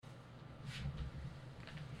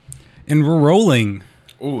And we're rolling.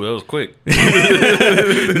 Ooh, that was quick.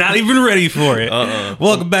 Not even ready for it.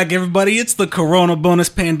 Welcome back, everybody. It's the Corona Bonus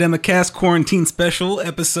Pandemic Cast Quarantine Special,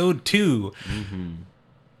 Episode 2. Mm-hmm.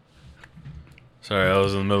 Sorry, I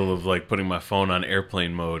was in the middle of like putting my phone on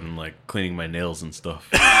airplane mode and like cleaning my nails and stuff.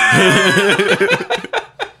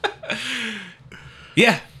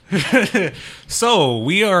 Yeah. So,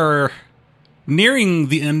 we are nearing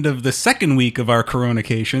the end of the second week of our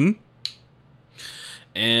Coronacation.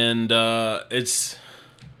 And it's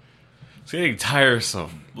getting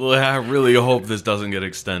tiresome. Well, I really hope this doesn't get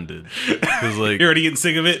extended. 'Cause, like, You're already getting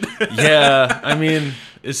sick of it? yeah, I mean,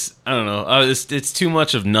 I don't know. It's too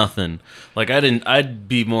much of nothing. Like, I'd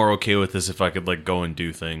be more okay with this if I could, like, go and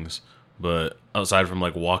do things. But aside from,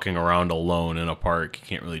 like, walking around alone in a park, you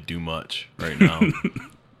can't really do much right now.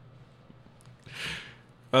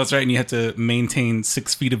 Oh, that's right, and you have to maintain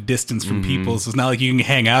 6 feet of distance from people, so it's not like you can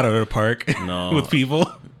hang out at a park with people.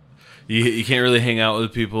 You can't really hang out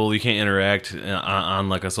with people. You can't interact on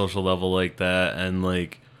like a social level like that. And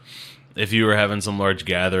like, if you were having some large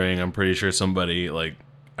gathering, I'm pretty sure somebody like,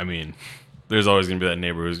 I mean, there's always gonna be that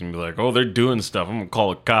neighbor who's gonna be like, "Oh, they're doing stuff. I'm gonna call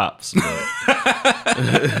the cops." But,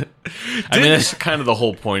 I mean, that's kind of the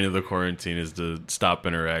whole point of the quarantine is to stop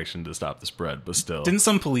interaction, to stop the spread. But still, didn't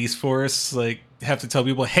some police force like have to tell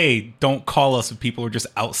people, "Hey, don't call us if people are just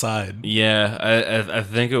outside"? Yeah, I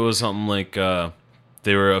think it was something like.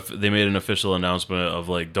 They made an official announcement of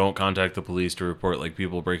like, don't contact the police to report like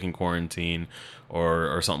people breaking quarantine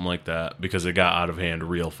or something like that, because it got out of hand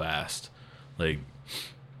real fast. Like,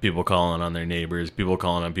 people calling on their neighbors, people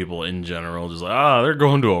calling on people in general, just like, they're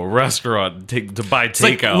going to a restaurant to buy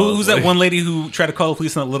takeout. Like, who's that one lady who tried to call the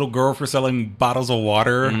police on that little girl for selling bottles of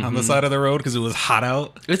water on the side of the road because it was hot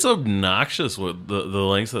out? It's obnoxious what the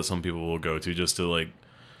lengths that some people will go to just to like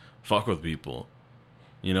fuck with people.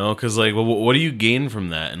 You know, because, like, what do you gain from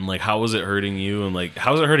that? And, like, how is it hurting you? And, like,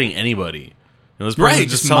 how is it hurting anybody? You know, this person's right,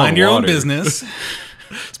 just mind your own business.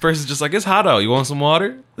 This person's just like, it's hot out. You want some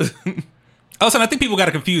water? Also, I think people got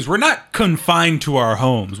it confused. We're not confined to our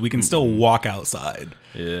homes. We can still walk outside.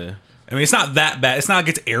 Yeah. I mean, it's not that bad. It's not like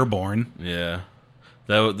it's airborne. Yeah.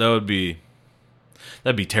 That'd be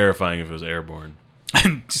terrifying if it was airborne.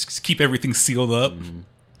 Just keep everything sealed up. Mm-hmm.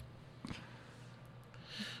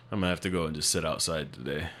 I'm gonna have to go and just sit outside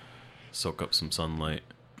today, soak up some sunlight.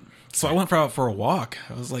 So I went out for a walk.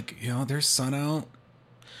 I was like, there's sun out.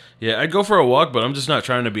 Yeah, I'd go for a walk, but I'm just not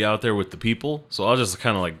trying to be out there with the people, so I'll just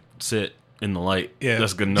kind of like sit in the light. Yeah,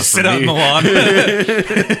 that's good enough just for me. Sit out in the lawn.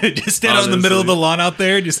 Just stand out in the middle of the lawn out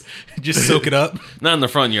there. Just soak it up. Not in the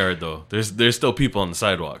front yard though. There's still people on the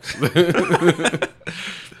sidewalks.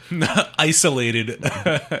 Isolated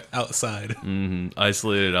outside.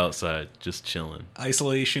 Isolated outside, just chilling.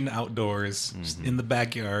 Isolation outdoors, just in the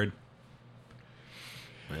backyard.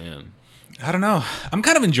 Man, I don't know. I'm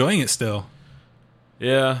kind of enjoying it still.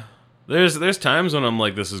 Yeah, there's times when I'm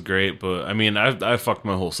like, this is great, but I mean, I fucked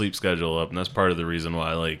my whole sleep schedule up, and that's part of the reason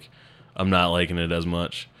why like I'm not liking it as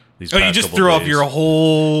much. You just threw off your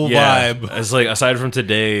whole vibe. It's like, aside from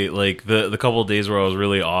today, like the couple of days where I was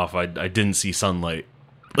really off, I didn't see sunlight.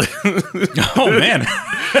 Oh man.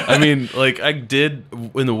 I mean, like, I did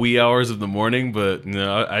in the wee hours of the morning, but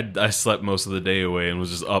I slept most of the day away and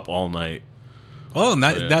was just up all night. Oh,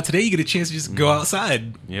 now today you get a chance to just go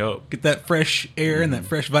outside. Yep. Get that fresh air and that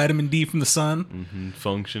fresh vitamin D from the sun.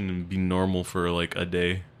 Function and be normal for like a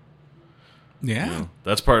day. Yeah.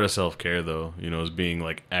 That's part of self-care though, is being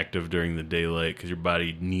like active during the daylight, because your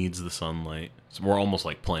body needs the sunlight. So we're almost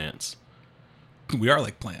like plants. We are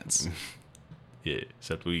like plants. Yeah,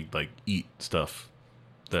 except we like eat stuff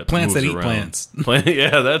that plants that eat around. plants.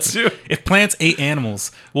 Yeah, that's true. If plants ate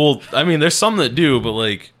animals, well, I mean, there's some that do, but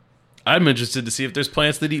like, I'm interested to see if there's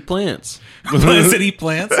plants that eat plants. Plants that eat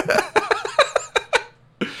plants.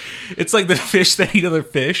 It's like the fish that eat other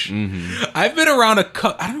fish. I've been around I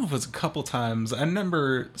don't know if it was a couple times. I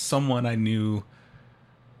remember someone I knew.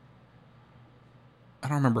 I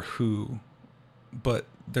don't remember who, but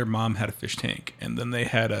their mom had a fish tank, and then they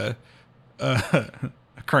had a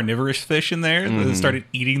carnivorous fish in there that started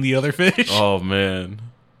eating the other fish. Oh man,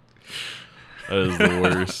 that is the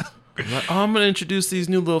worst. I'm gonna introduce these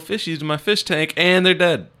new little fishies to my fish tank, and they're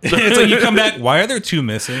dead. It's like, you come back, why are there 2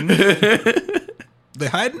 missing? They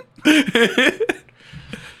hiding?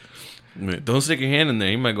 Don't stick your hand in there,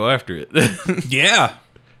 you might go after it. Yeah,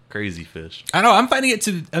 crazy fish. I know. I'm finding it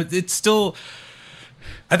to. It's still.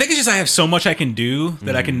 I think it's just I have so much I can do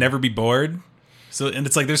that I can never be bored. So, and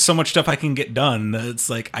it's like there's so much stuff I can get done that it's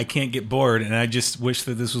like I can't get bored, and I just wish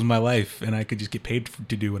that this was my life and I could just get paid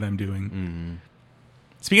to do what I'm doing.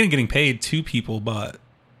 Speaking of getting paid, 2 people bought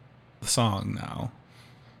the song now.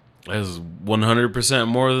 That's 100%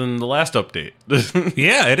 more than the last update.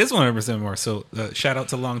 Yeah, it is 100% more. So shout out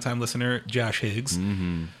to longtime listener Josh Higgs.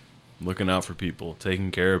 Looking out for people,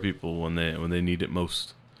 taking care of people when they need it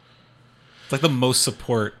most. It's like the most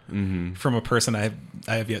support from a person I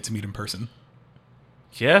have yet to meet in person.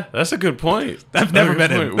 Yeah, that's a good point. I've never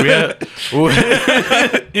met him. At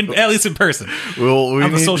least in person.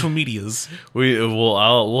 On the social medias.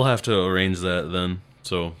 We'll have to arrange that then.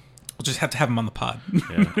 So we'll just have to have him on the pod.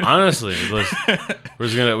 Yeah. Honestly, we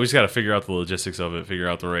just got to figure out the logistics of it, figure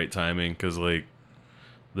out the right timing, because like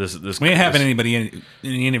this we ain't having anybody in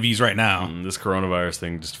the interviews right now. This coronavirus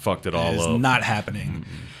thing just fucked it all up. It's not happening.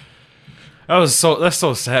 That's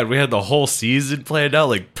so sad. We had the whole season planned out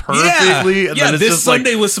like perfectly. Yeah, and then this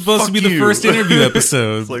Sunday was supposed to be the first interview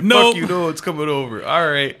episode. It's like, nope. Fuck you, no, it's coming over.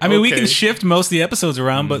 All right. I mean, we can shift most of the episodes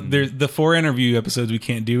around, but there's the 4 interview episodes we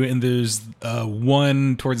can't do, and there's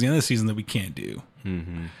one towards the end of the season that we can't do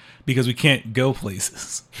because we can't go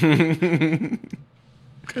places. God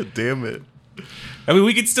damn it. I mean,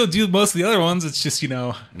 we could still do most of the other ones. It's just,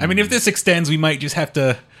 I mean, if this extends, we might just have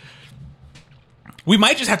to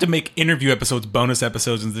make interview episodes bonus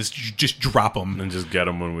episodes and just drop them. And just get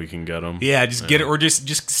them when we can get them. Yeah, get it, or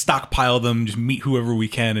just stockpile them, just meet whoever we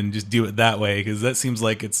can and just do it that way, because that seems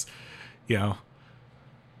like it's,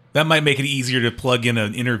 that might make it easier to plug in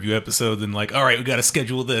an interview episode than like, all right, we got to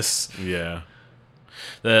schedule this. Yeah.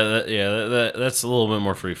 That's a little bit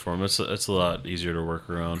more freeform. It's a lot easier to work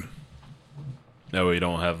around. That way you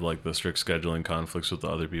don't have like the strict scheduling conflicts with the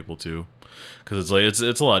other people too. Because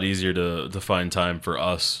it's a lot easier to find time for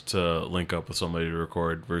us to link up with somebody to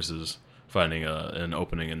record versus finding an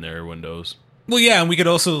opening in their windows. Well, yeah, and we could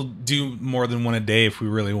also do more than one a day if we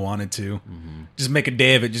really wanted to. Just make a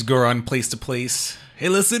day of it. Just go around place to place. Hey,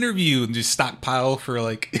 let's interview, and just stockpile for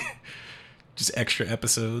like just extra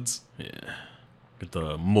episodes. Yeah, get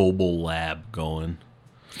the mobile lab going.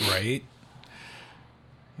 Right.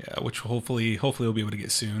 Yeah, which hopefully we'll be able to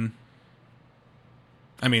get soon.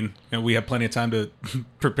 I mean, we have plenty of time to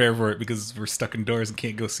prepare for it because we're stuck indoors and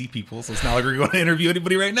can't go see people. So it's not like we're going to interview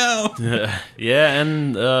anybody right now. Yeah,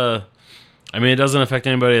 and I mean, it doesn't affect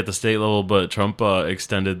anybody at the state level, but Trump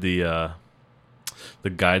extended the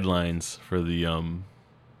guidelines for the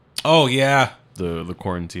oh yeah, the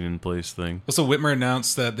quarantine in place thing. Also, Whitmer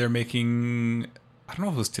announced that they're making, I don't know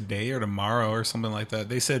if it was today or tomorrow or something like that.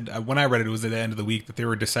 They said, when I read it, it was at the end of the week, that they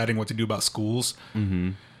were deciding what to do about schools.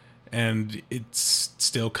 And it's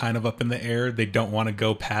still kind of up in the air. They don't want to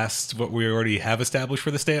go past what we already have established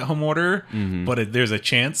for the stay-at-home order, but there's a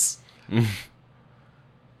chance.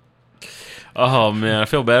 Oh man, I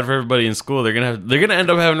feel bad for everybody in school. They're gonna end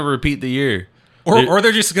up having to repeat the year, or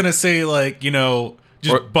they're just gonna say like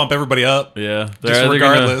just bump everybody up. Yeah,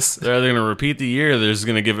 regardless. They're either gonna repeat the year. Or they're just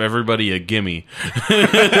gonna give everybody a gimme.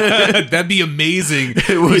 That'd be amazing.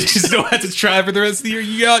 You just don't have to try for the rest of the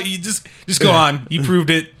year. You just go on. You proved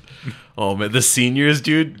it. Oh man, the seniors,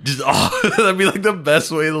 dude, that'd be like the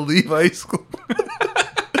best way to leave high school.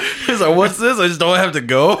 It's like, what's this? I just don't have to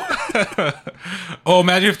go. Oh,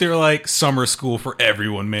 imagine if they were like summer school for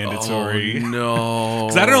everyone mandatory. Oh, no,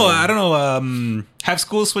 because I don't know. Have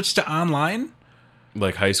schools switched to online?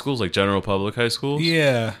 Like high schools, like general public high schools?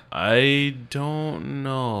 Yeah, I don't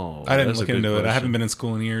know. I didn't look into it. I haven't been in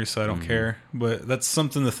school in years, so I don't care. But that's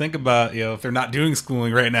something to think about. If they're not doing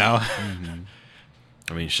schooling right now.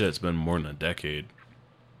 I mean, shit, it's been more than a decade.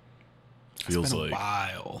 Feels like a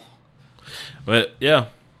while. But yeah,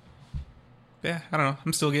 I don't know.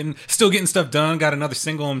 I'm still getting stuff done. Got another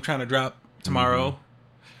single I'm trying to drop tomorrow.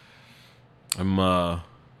 I'm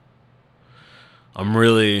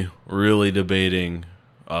really, really debating,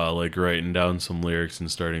 like writing down some lyrics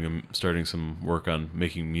and starting some work on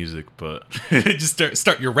making music. But just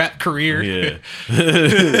start your rap career. Yeah,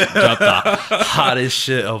 drop the hottest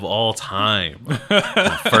shit of all time.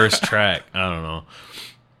 First track. I don't know.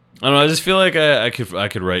 I just feel like I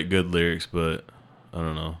could write good lyrics, but I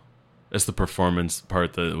don't know. It's the performance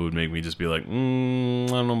part that would make me just be like, I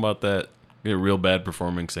don't know about that. Get real bad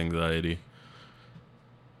performance anxiety.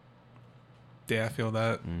 Yeah, I feel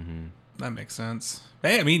that. That makes sense.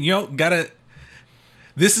 Hey, I mean,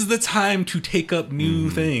 this is the time to take up new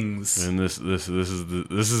things. And this is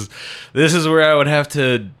where I would have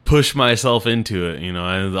to push myself into it.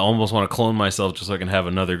 I almost want to clone myself just so I can have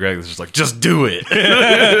another Greg that's just like, just do it.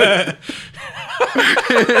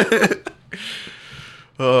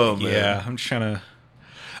 Oh man. Yeah, I'm trying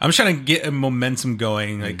to get a momentum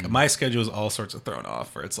going. Like my schedule is all sorts of thrown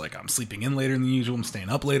off. Where it's like I'm sleeping in later than usual. I'm staying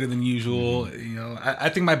up later than usual. I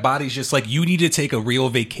think my body's just like, you need to take a real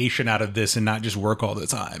vacation out of this and not just work all the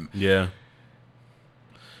time. Yeah.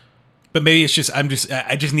 But maybe it's just I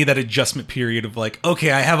just need that adjustment period of like,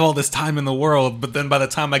 okay, I have all this time in the world, but then by the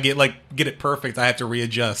time I get it perfect, I have to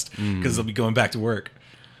readjust because I'll be going back to work.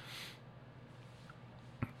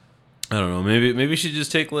 I don't know. Maybe you should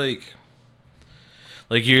just take like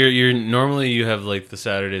you're normally you have like the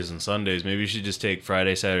Saturdays and Sundays. Maybe you should just take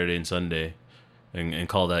Friday, Saturday, and Sunday, and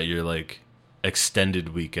call that your like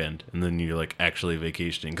extended weekend, and then you're like actually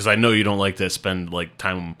vacationing. Because I know you don't like to spend like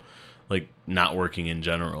time like not working in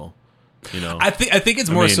general. You know, I think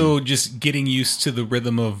it's more so just getting used to the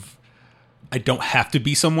rhythm of I don't have to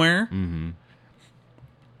be somewhere. Mm-hmm.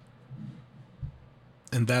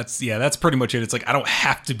 And that's pretty much it. It's like I don't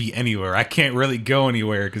have to be anywhere. I can't really go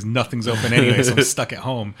anywhere because nothing's open anyway, so I'm stuck at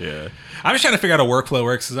home. Yeah, I'm just trying to figure out how a workflow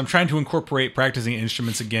works because I'm trying to incorporate practicing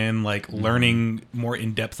instruments again, like learning more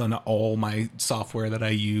in depth on all my software that I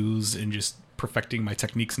use and just perfecting my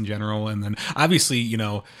techniques in general. And then obviously, you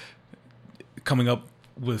know, coming up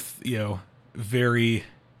with, you know, very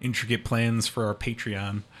intricate plans for our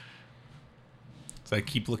Patreon. So I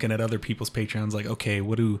keep looking at other people's Patreons like, okay,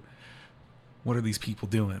 what are these people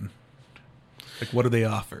doing? Like, what do they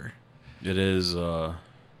offer? it is.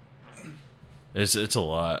 It's a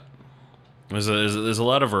lot. There's a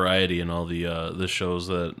lot of variety in all the shows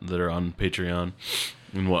that are on Patreon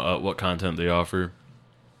and what content they offer.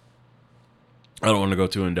 I don't want to go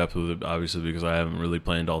too in depth with it, obviously, because I haven't really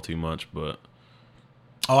planned all too much. But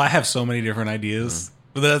I have so many different ideas.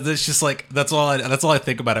 But that's just like that's all I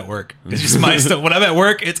think about at work. It's just my stuff. When I'm at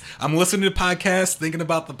work, I'm listening to podcasts, thinking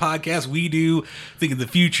about the podcast we do, thinking the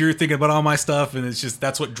future, thinking about all my stuff, and it's just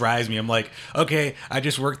that's what drives me. I'm like, okay, I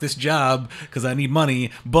just worked this job because I need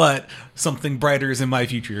money, but something brighter is in my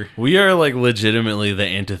future. We are like legitimately the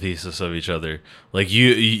antithesis of each other. Like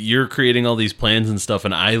you're creating all these plans and stuff,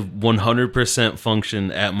 and I 100%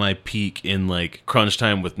 function at my peak in like crunch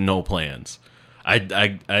time with no plans. I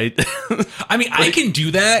mean, I can do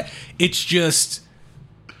that. It's just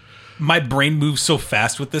my brain moves so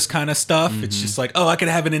fast with this kind of stuff. Mm-hmm. It's just like, I could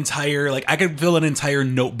have I could fill an entire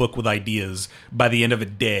notebook with ideas by the end of a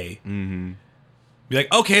day. Mm-hmm. Be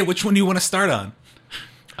like, okay, which one do you want to start on?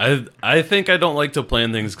 I think I don't like to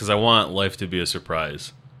plan things because I want life to be a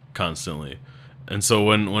surprise constantly. And so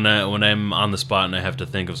when I'm on the spot and I have to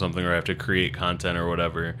think of something or I have to create content or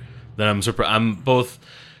whatever, then I'm both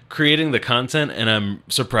creating the content and I'm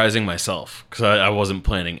surprising myself because I wasn't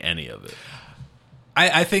planning any of it.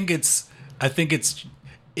 I think that's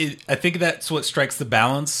what strikes the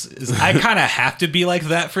balance. Is I kind of have to be like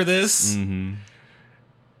that for this,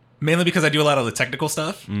 mainly because I do a lot of the technical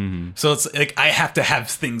stuff. Mm-hmm. So it's like I have to have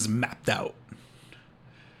things mapped out.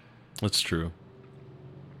 That's true.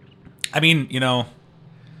 I mean, you know,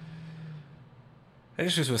 I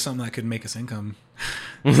just wish it was something that could make us income.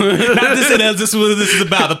 Not to say that's just what this is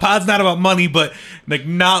about. The pod's not about money, but like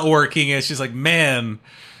not working. It's just like, man,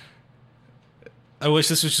 I wish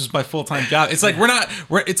this was just my full-time job. It's like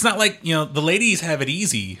it's not like, you know, the ladies have it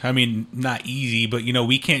easy. I mean, not easy, but you know,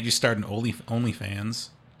 we can't just start an OnlyFans.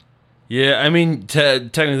 Yeah, I mean,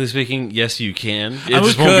 technically speaking, yes, you can. It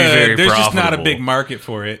just won't be very There's profitable. just not a big market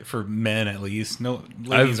for it, for men at least. No,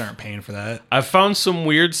 ladies aren't paying for that. I've found some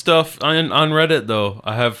weird stuff on Reddit, though.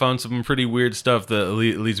 I have found some pretty weird stuff that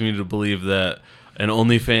leads me to believe that an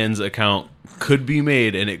OnlyFans account could be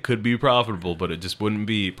made and it could be profitable, but it just wouldn't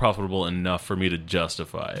be profitable enough for me to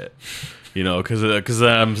justify it. You know, because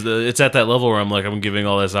it's at that level where I'm like, I'm giving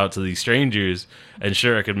all this out to these strangers, and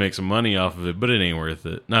sure, I could make some money off of it, but it ain't worth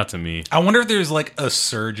it. Not to me. I wonder if there's like a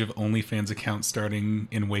surge of OnlyFans accounts starting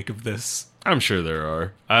in wake of this. I'm sure there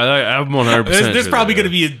are. I'm 100%. There's probably going to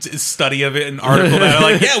be a study of it, an article that are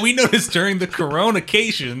like, yeah, we noticed during the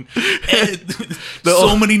coronation,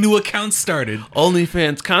 so many new accounts started.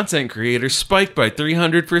 OnlyFans content creators spiked by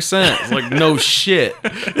 300%. It's like, no shit.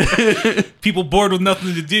 People bored with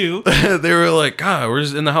nothing to do. They were like, God, we're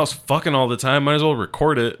just in the house fucking all the time. Might as well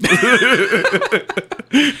record it. I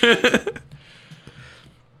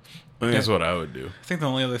think that's what I would do. I think the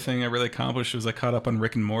only other thing I really accomplished was I caught up on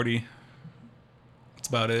Rick and Morty. That's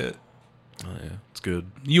about it. Oh, yeah. It's good.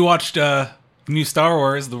 You watched new Star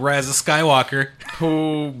Wars, The Rise of Skywalker.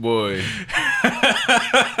 Oh, boy.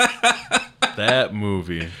 That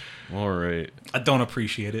movie. All right. I don't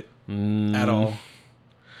appreciate it at all.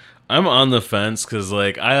 I'm on the fence because,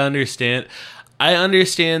 like, I understand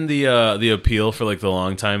the appeal for, like, the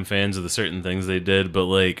longtime fans of the certain things they did, but,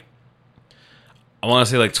 like, I want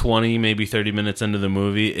to say like 20, maybe 30 minutes into the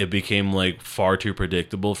movie, it became like far too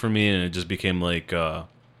predictable for me, and it just became like a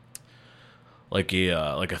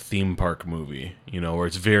theme park movie, you know, where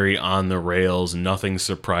it's very on the rails, nothing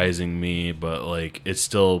surprising me, but like it's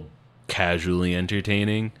still casually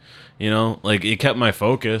entertaining, You know, like it kept my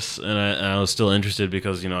focus, and I was still interested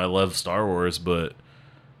because I love Star Wars, but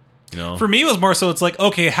for me it was more so it's like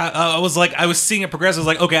okay, I was seeing it progress. I was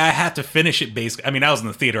like okay, I have to finish it. Basically, I mean, I was in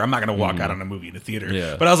the theater. I'm not gonna walk out on a movie in the theater.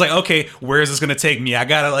 Yeah. But I was like okay, where is this gonna take me? I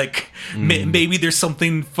gotta like maybe there's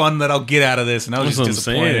something fun that I'll get out of this, and I was That's just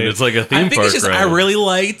what I'm saying. disappointed. It's like a theme I think park it's just ride. I really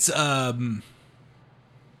liked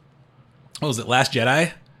what was it, Last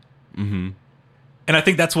Jedi? Mm-hmm. And I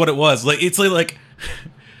think that's what it was. Like it's like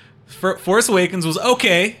Force Awakens was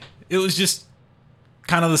okay. It was just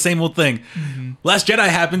kind of the same old thing. Last Jedi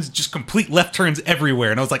happens, just complete left turns everywhere.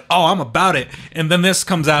 And I was like, oh, I'm about it. And then this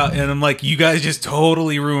comes out, and I'm like, you guys just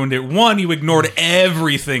totally ruined it. One, you ignored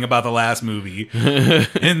everything about the last movie.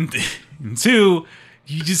 and two,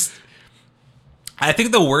 you just... I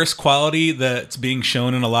think the worst quality that's being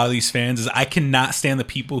shown in a lot of these fans is I cannot stand the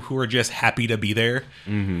people who are just happy to be there.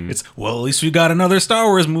 It's, well, at least we got another Star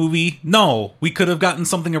Wars movie. No, we could have gotten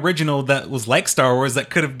something original that was like Star Wars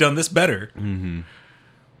that could have done this better. I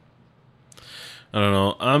don't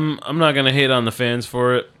know. I'm not gonna hate on the fans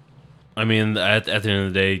for it. I mean, at the end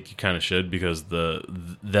of the day, you kind of should, because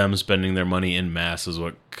them spending their money in mass is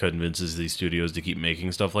what convinces these studios to keep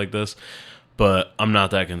making stuff like this. But I'm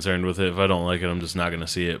not that concerned with it. If I don't like it, I'm just not going to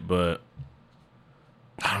see it. But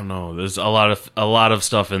I don't know. There's a lot of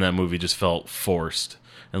stuff in that movie just felt forced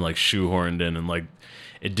and like shoehorned in, and like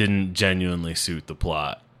it didn't genuinely suit the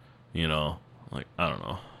plot. Like I don't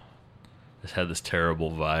know. It had this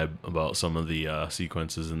terrible vibe about some of the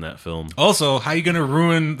sequences in that film. Also, how you gonna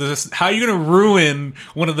ruin this? How you gonna ruin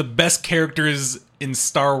one of the best characters in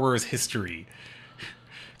Star Wars history?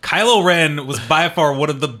 Kylo Ren was by far one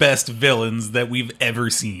of the best villains that we've ever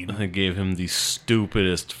seen. I gave him the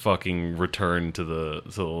stupidest fucking return to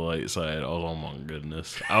the light side. Oh my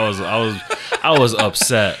goodness, I was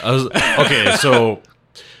upset. I was okay.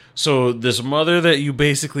 So this mother that you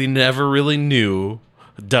basically never really knew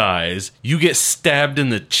dies. You get stabbed in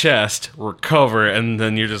the chest, recover, and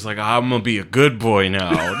then you're just like, I'm gonna be a good boy now.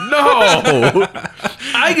 No,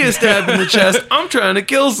 I get stabbed in the chest. I'm trying to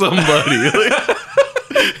kill somebody.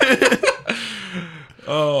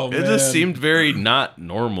 Oh man. It just seemed very not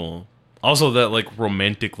normal. Also, that like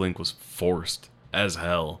romantic link was forced as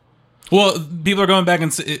hell. Well, people are going back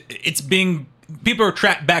and it's being... People are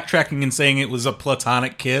backtracking and saying it was a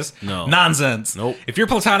platonic kiss. No. Nonsense. Nope. If you're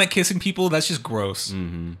platonic kissing people, that's just gross.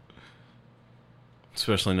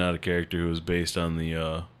 Especially not a character who was based on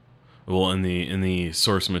the in the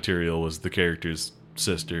source material was the character's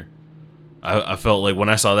sister. I felt like when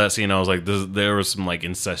I saw that scene, I was like, there was some like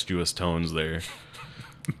incestuous tones there.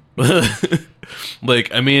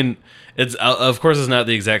 Like, I mean, it's of course it's not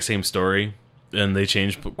the exact same story, and they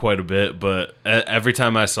changed quite a bit. But every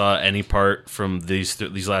time I saw any part from these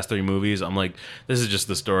last three movies, I'm like, this is just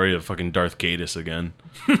the story of fucking Darth Gadus again,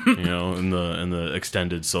 in the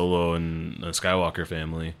extended Solo and the Skywalker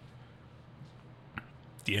family.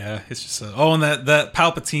 Yeah, it's just and that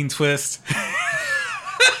Palpatine twist.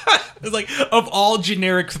 It's like, of all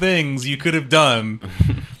generic things you could have done.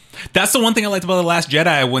 That's the one thing I liked about The Last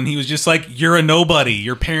Jedi, when he was just like, you're a nobody.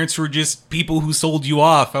 Your parents were just people who sold you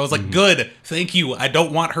off. I was like, good, thank you. I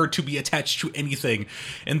don't want her to be attached to anything.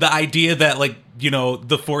 And the idea that, like,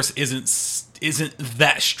 the Force isn't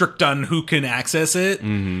that strict on who can access it.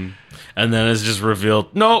 Mm-hmm. And then it's just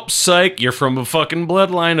revealed, nope, psych, you're from a fucking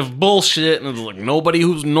bloodline of bullshit. And it's like, nobody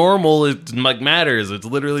who's normal matters. It's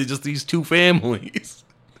literally just these two families.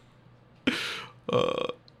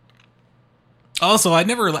 Also, I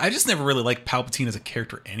just never really liked Palpatine as a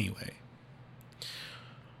character anyway.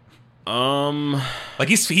 Like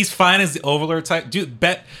he's fine as the Overlord type dude.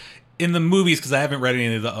 Bet in the movies, because I haven't read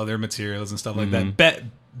any of the other materials and stuff like that.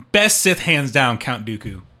 Best Sith hands down, Count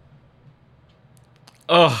Dooku.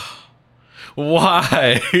 Ugh,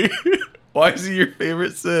 why? Why is he your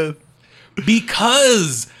favorite Sith?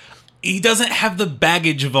 Because he doesn't have the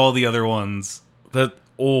baggage of all the other ones.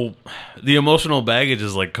 The emotional baggage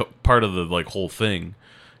is like part of the like whole thing,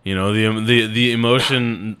 the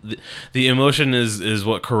emotion. The emotion is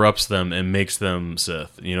what corrupts them and makes them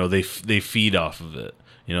Sith. They feed off of it.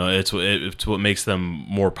 It's what makes them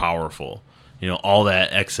more powerful. All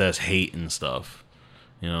that excess hate and stuff.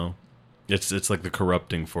 It's like the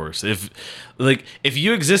corrupting force. If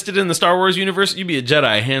you existed in the Star Wars universe, you'd be a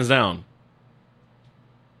Jedi, hands down.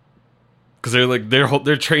 Because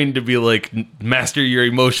they're trained to be like, master your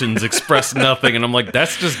emotions, express nothing, and I'm like,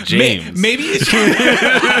 that's just James. Maybe it's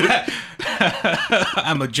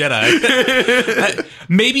I'm a Jedi.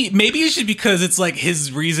 Maybe it's just because it's like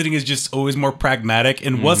his reasoning is just always more pragmatic,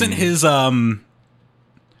 and wasn't his wasn't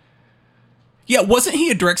he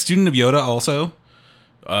a direct student of Yoda also?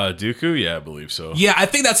 Dooku? Yeah, I believe so. Yeah, I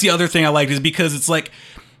think that's the other thing I liked is because it's like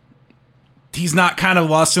he's not kind of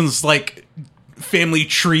lost in this like family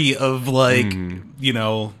tree of like you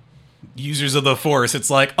know users of the Force. It's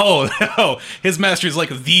like oh no, his master is like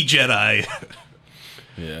the Jedi.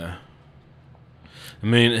 Yeah. I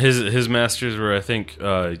mean, his masters were, I think,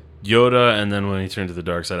 Yoda, and then when he turned to the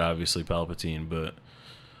dark side, obviously Palpatine. But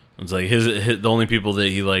it's like his the only people that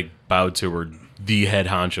he like bowed to were the head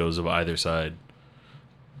honchos of either side.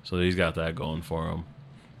 So he's got that going for him.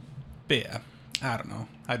 But yeah, I don't know.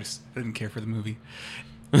 I didn't care for the movie.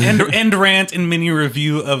 End rant and mini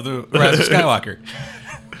review of the Rise of Skywalker.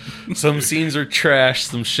 Some scenes are trash.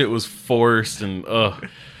 Some shit was forced, and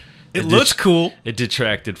It looks cool. It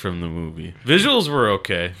detracted from the movie. Visuals were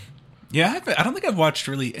okay. Yeah, I don't think I've watched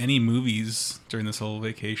really any movies during this whole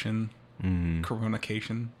vacation,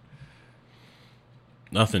 Corona-cation.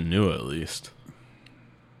 Nothing new, at least.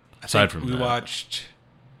 Aside from we watched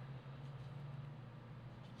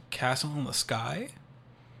Castle in the Sky,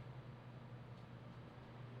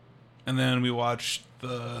 and then we watched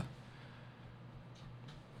the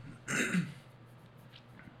I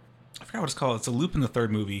forgot what it's called. It's a Loop in the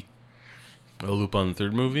Third movie. A Loop on the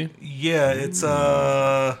Third movie? Yeah, it's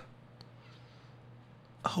oh,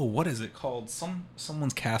 what is it called?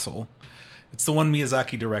 Someone's Castle. It's the one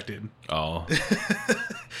Miyazaki directed. Oh.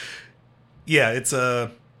 Yeah, it's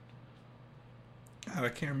God, I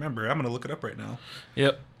can't remember. I'm gonna look it up right now.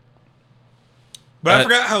 Yep. But I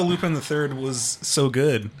forgot how Lupin the Third was so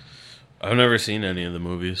good. I've never seen any of the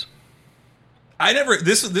movies.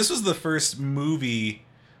 This was the first movie,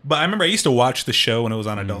 but I remember I used to watch the show when it was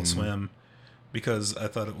on Adult Swim because I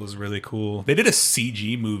thought it was really cool. They did a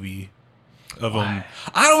CG movie of them.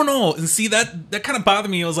 I don't know. And see that kind of bothered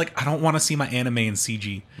me. I was like, I don't want to see my anime in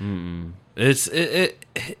CG. It's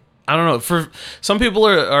I don't know. For some people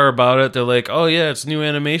are about it. They're like, oh yeah, it's new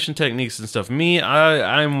animation techniques and stuff. Me,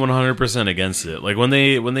 I'm 100% against it. Like when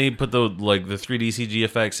they put the 3D CG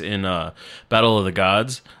effects in Battle of the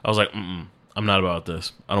Gods, I was like, I'm not about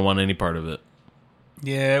this. I don't want any part of it.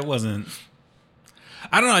 Yeah, it wasn't.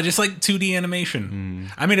 I don't know. I just like 2D animation.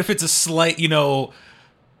 I mean, if it's a slight,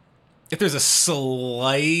 if there's a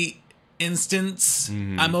slight instance,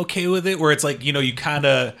 I'm okay with it. Where it's like, you kind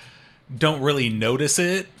of don't really notice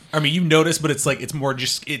it. I mean, you notice, but it's like it's more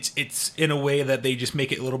just it's in a way that they just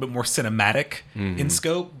make it a little bit more cinematic in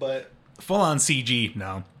scope. But full on CG,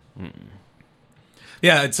 no.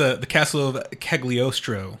 Yeah, it's the Castle of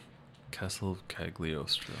Cagliostro. Castle of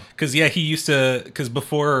Cagliostro. Because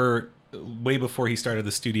way before he started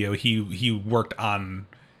the studio, he worked on.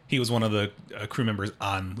 He was one of the crew members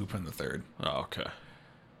on Lupin the Third. Oh, okay.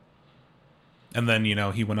 And then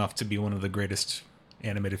he went off to be one of the greatest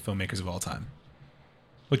animated filmmakers of all time,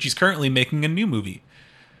 which he's currently making a new movie.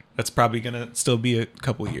 That's probably gonna still be a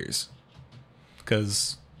couple years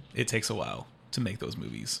because it takes a while to make those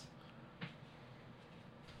movies.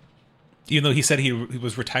 Even though he said he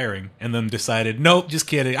was retiring and then decided, nope, just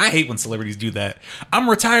kidding. I hate when celebrities do that. I'm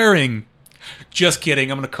retiring. Just kidding.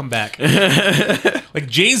 I'm going to come back. Like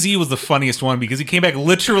Jay-Z was the funniest one because he came back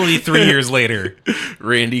literally 3 years later.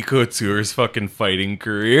 Randy Couture's fucking fighting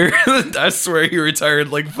career. I swear he retired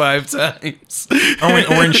like 5 times.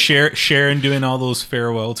 or in Sharon doing all those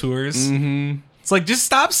farewell tours. It's like, just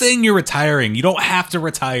stop saying you're retiring. You don't have to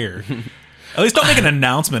retire. At least don't make an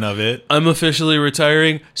announcement of it. I'm officially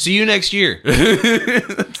retiring. See you next year.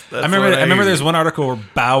 I remember there's one article where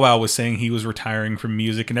Bow Wow was saying he was retiring from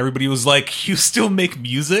music, and everybody was like, "You still make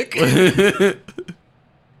music?"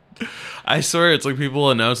 I swear, it's like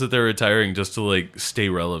people announce that they're retiring just to stay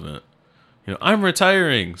relevant. I'm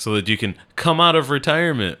retiring so that you can come out of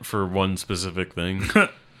retirement for one specific thing.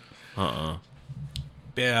 Yeah,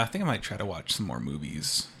 I think I might try to watch some more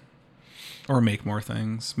movies. Or make more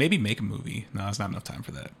things. Maybe make a movie. No, there's not enough time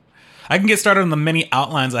for that. I can get started on the many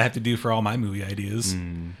outlines I have to do for all my movie ideas.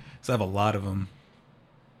 So I have a lot of them.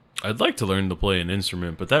 I'd like to learn to play an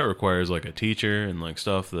instrument, but that requires a teacher and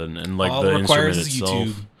stuff. And all the it requires instrument is itself.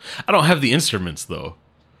 YouTube. I don't have the instruments though.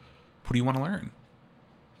 What do you want to learn?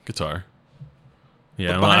 Guitar.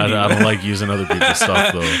 Yeah, I don't like using other people's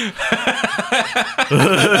stuff though.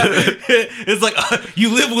 It's like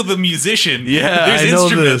you live with a musician. Yeah, there's I know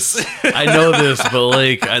instruments. this. I know this,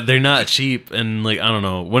 but they're not cheap, and I don't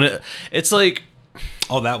know when it's like.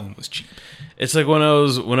 Oh, that one was cheap. It's like when I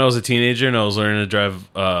was a teenager and I was learning to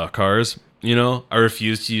drive cars. I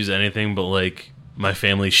refused to use anything but my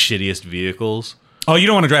family's shittiest vehicles. Oh, you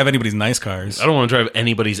don't want to drive anybody's nice cars. I don't want to drive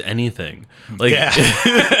anybody's anything. Like, Yeah.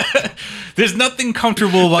 There's nothing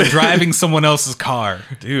comfortable about driving someone else's car.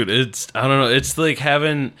 dude, I don't know. It's like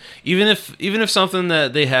having even if something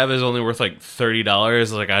that they have is only worth like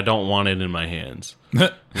 $30, like I don't want it in my hands. You know?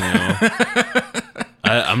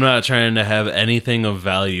 I'm not trying to have anything of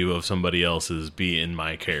value of somebody else's be in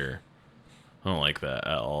my care. I don't like that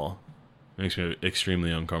at all. It makes me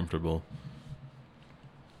extremely uncomfortable.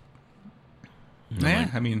 Yeah,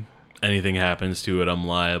 I mean, Anything happens to it, I'm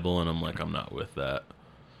liable, and I'm like, I'm not with that.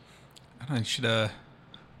 I don't know, you should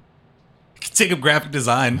take up graphic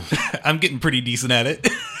design. I'm getting pretty decent at it.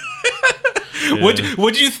 Yeah.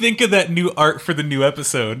 What'd you think of that new art for the new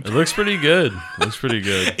episode? It looks pretty good. Looks pretty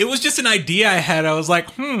good. It was just an idea I had. I was like,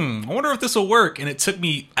 I wonder if this will work. And it took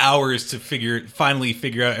me hours to finally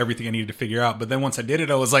figure out everything I needed to figure out. But then once I did it,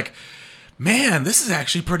 I was like, man, this is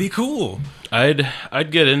actually pretty cool. I'd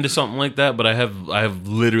get into something like that, but I have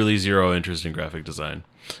literally zero interest in graphic design.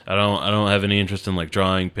 I don't have any interest in like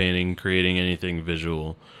drawing, painting, creating anything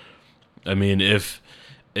visual. I mean, if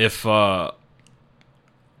I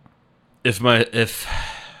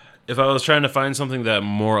was trying to find something that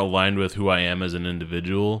more aligned with who I am as an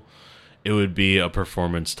individual, it would be a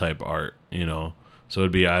performance type art, you know. So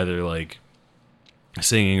it'd be either like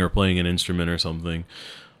singing or playing an instrument or something.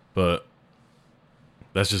 But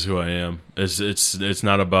that's just who I am. It's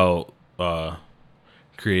not about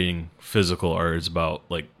creating physical art. It's about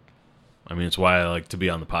like, I mean, it's why I like to be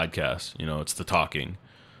on the podcast. You know, it's the talking.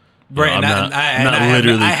 Right, You know, and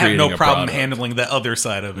I have no problem handling the other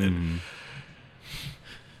side of it. Mm-hmm.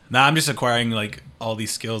 Now I'm just acquiring like all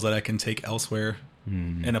these skills that I can take elsewhere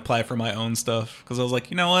and apply for my own stuff. Because I was like,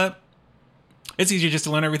 you know what? It's easier just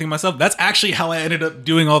to learn everything myself. That's actually how I ended up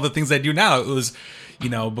doing all the things I do now. It was,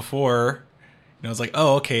 before, I was like,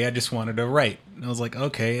 oh, okay, I just wanted to write. And I was like,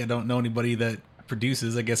 okay, I don't know anybody that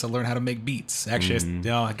produces. I guess I'll learn how to make beats. Actually,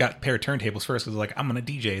 I got a pair of turntables first because I was like, I'm going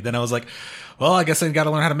to DJ. Then I was like, well, I guess I got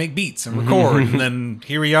to learn how to make beats and record. And then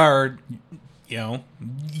here we are,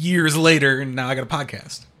 years later, and now I got a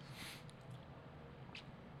podcast.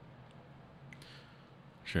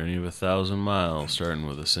 Journey of 1,000 miles, starting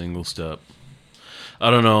with a single step. I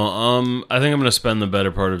don't know. I think I'm gonna spend the better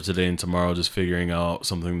part of today and tomorrow just figuring out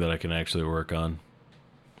something that I can actually work on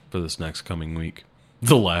for this next coming week,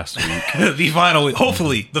 the last week, The final week.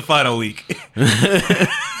 Hopefully, the final week.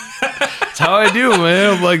 That's how I do,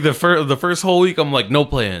 man. I'm like the first whole week, I'm like, no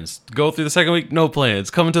plans. Go through the second week, no plans.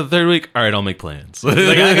 Coming to the third week, all right, I'll make plans. Like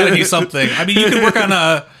I gotta do something. I mean, you can work on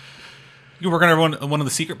one of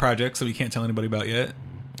the secret projects that we can't tell anybody about yet.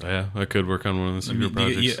 Yeah, I could work on one of the secret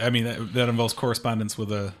projects. I mean, that involves correspondence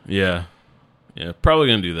with a. Yeah, probably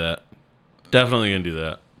gonna do that. Definitely gonna do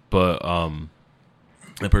that. But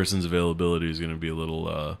the person's availability is gonna be a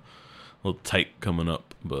little tight coming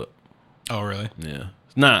up. But Oh, really? yeah,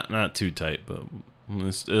 not too tight, but we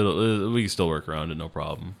can still work around it, no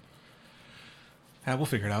problem. Yeah, we'll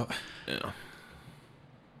figure it out. Yeah.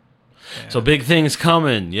 So big things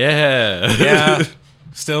coming. Yeah. Yeah.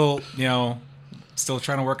 Still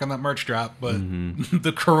trying to work on that merch drop, but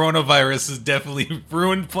the coronavirus has definitely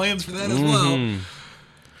ruined plans for that as well.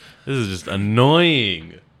 This is just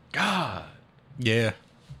annoying. God. Yeah.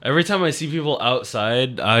 Every time I see people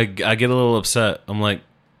outside, I get a little upset. I'm like,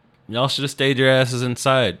 y'all should have stayed your asses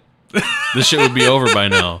inside. This shit would be over by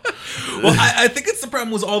now. Well, I think it's the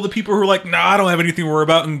problem was all the people who are like, nah, I don't have anything to worry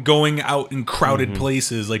about, and going out in crowded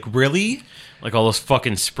places. Like, really? Like all those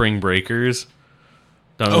fucking spring breakers.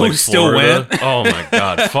 Down in, Oh, like, who still Florida. went? Oh my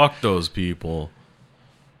God. Fuck those people.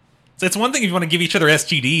 So it's one thing if you want to give each other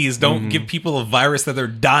STDs, don't give people a virus that they're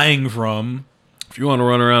dying from. If you want to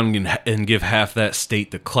run around and give half that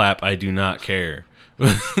state the clap, I do not care.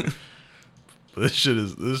 This shit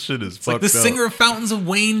is It's fucked like the up. singer of Fountains of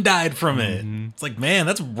Wayne died from it. It's like, man,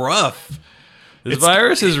 that's rough. This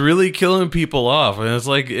virus is really killing people off. And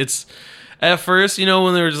it's at first, when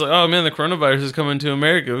they were just like, oh man, the coronavirus is coming to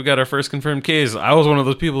America. We got our first confirmed case. I was one of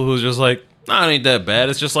those people who was just like, nah, it ain't that bad.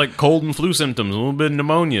 It's just like cold and flu symptoms, a little bit of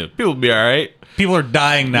pneumonia. People will be all right. People are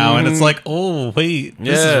dying now, and it's like, oh, wait,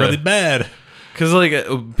 this is Yeah. really bad. Because like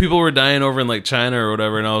people were dying over in like China or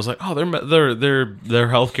whatever, and I was like, oh, their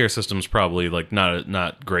healthcare system's probably like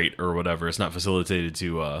not great or whatever. It's not facilitated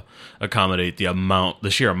to accommodate the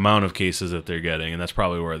sheer amount of cases that they're getting, and that's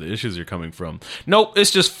probably where the issues are coming from. Nope, it's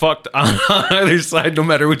just fucked on either side, no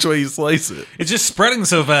matter which way you slice it. It's just spreading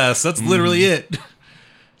so fast. That's literally it.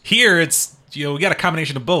 Here, it's we got a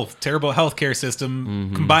combination of both: terrible healthcare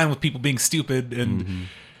system combined with people being stupid, and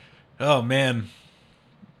oh man.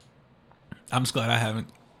 I'm just glad I haven't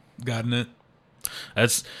gotten it.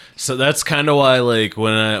 That's kind of why, like,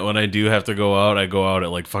 when I do have to go out, I go out at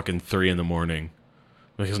like fucking 3 a.m.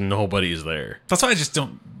 because nobody's there. That's why I just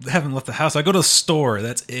haven't left the house. I go to the store.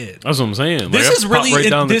 That's it. That's what I'm saying. This Like, is I pop really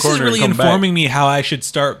down the this is corner and really come informing back. me how I should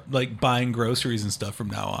start like buying groceries and stuff from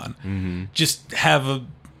now on. Mm-hmm. Just have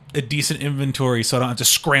a decent inventory so I don't have to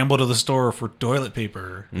scramble to the store for toilet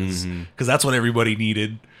paper because that's what everybody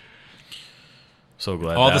needed. So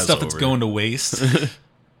glad All the that's stuff that's over. going to waste.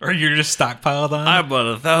 Or you're just stockpiled on. I bought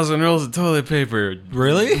 1,000 rolls of toilet paper.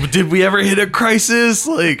 Really? Did we ever hit a crisis?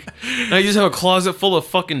 Like, now you just have a closet full of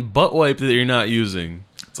fucking butt wipe that you're not using.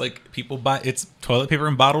 It's like people buy it's toilet paper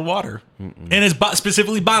and bottled water, and it's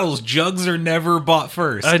specifically bottles. Jugs are never bought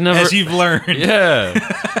first, as you've learned.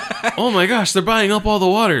 Yeah. Oh my gosh, they're buying up all the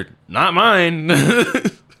water. Not mine.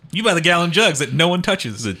 You buy the gallon jugs that no one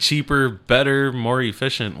touches. The cheaper, better, more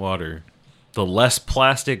efficient water. The less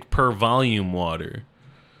plastic per volume water.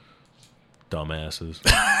 Dumbasses.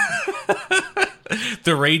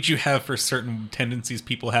 The rage you have for certain tendencies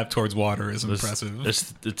people have towards water is impressive.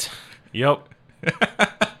 Yep.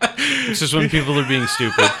 It's just when people are being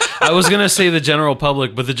stupid. I was gonna say the general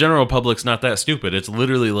public, but the general public's not that stupid. It's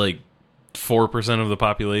literally like 4% of the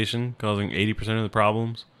population causing 80% of the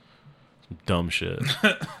problems. Dumb shit.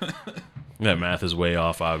 That math is way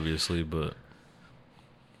off, obviously, but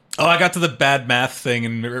Oh, I got to the bad math thing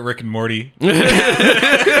in Rick and Morty.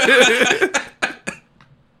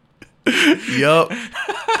 yup.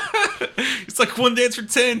 It's like 1 dance for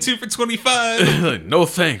 10, 2 for 25. Like, no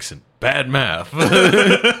thanks and bad math.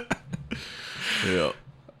 Yeah.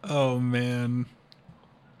 Oh man.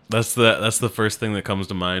 That's the first thing that comes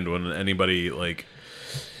to mind when anybody like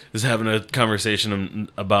is having a conversation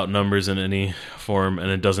about numbers in any form and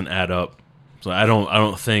it doesn't add up. So I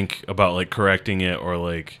don't think about like correcting it or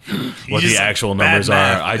like what the actual numbers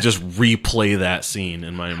are. I just replay that scene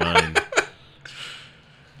in my mind.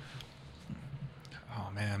 Oh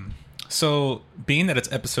man. So being that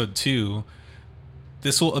it's episode 2,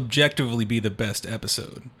 this will objectively be the best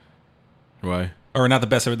episode. Why? Or not the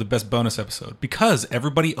best ever, the best bonus episode. Because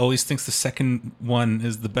everybody always thinks the second one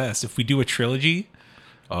is the best. If we do a trilogy,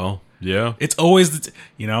 Oh, yeah. it's always,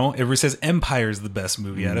 everybody says Empire's the best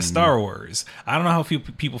movie out of Star Wars. I don't know how few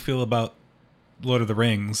people feel about Lord of the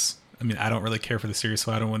Rings. I mean, I don't really care for the series,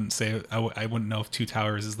 so I wouldn't say, I wouldn't know if Two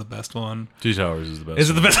Towers is the best one. Two Towers is the best. Is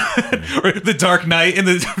it the best? Or The Dark Knight in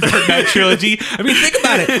the Dark Knight trilogy? I mean, think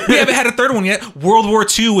about it. We haven't had a third one yet. World War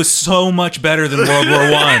II was so much better than World War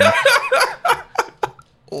I.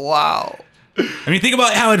 Wow. I mean, think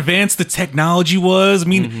about how advanced the technology was. I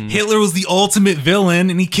mean, Hitler was the ultimate villain,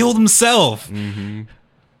 and he killed himself. Mm-hmm.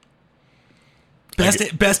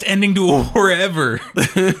 Best ending to a war ever.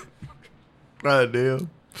 God damn.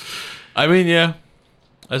 I mean, yeah.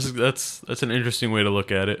 That's an interesting way to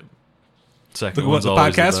look at it. Second Look, what, one's the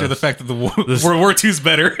always podcast the or the best. fact that the World War II is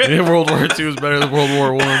better? Yeah, World War II is better than World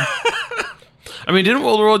War I. I mean, didn't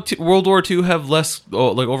World War II have less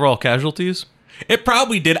like overall casualties? It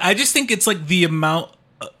probably did. I just think it's like the amount.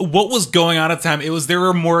 What was going on at the time? There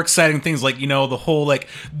were more exciting things like the whole like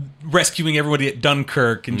rescuing everybody at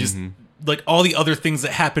Dunkirk and just like all the other things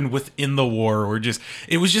that happened within the war were just.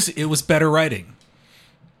 It was better writing.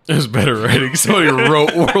 It was better writing. Somebody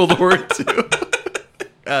wrote World War II.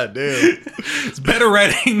 God damn. It's better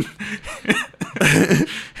writing.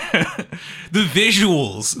 The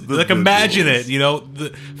visuals. Imagine it. The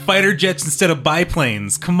fighter jets instead of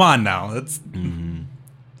biplanes. Come on now. That's.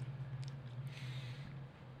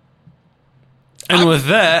 And with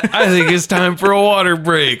that, I think it's time for a water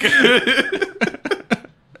break. I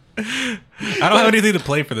don't have anything to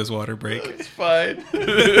play for this water break. It's fine.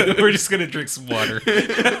 We're just gonna drink some water.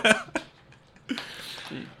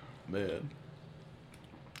 Man.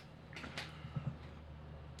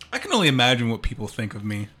 I can only imagine what people think of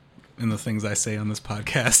me and the things I say on this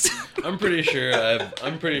podcast. I'm pretty sure I've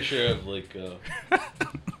like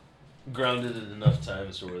grounded it enough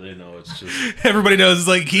times to where they know it's just Everybody knows it's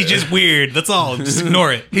like he's just weird. That's all. Just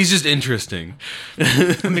ignore it. he's just interesting.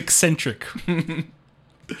 I'm eccentric.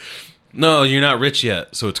 No, you're not rich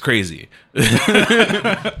yet, so it's crazy.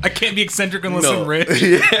 I can't be eccentric unless I'm rich.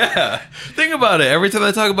 Yeah. Think about it. Every time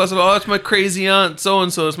I talk about something, it's my crazy aunt so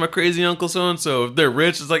and so, it's my crazy uncle so and so. If they're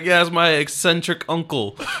rich, it's like, yeah, it's my eccentric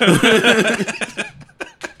uncle.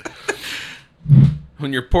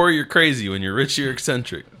 When you're poor, you're crazy. When you're rich, you're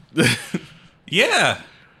eccentric. Yeah.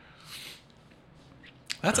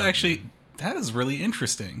 That is really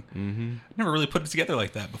interesting. Mm-hmm. Never really put it together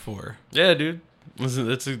like that before. Yeah, dude. Listen,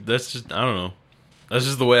 that's just I don't know. That's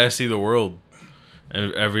just the way I see the world,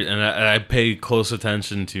 and I pay close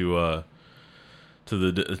attention to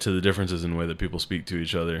to the differences in the way that people speak to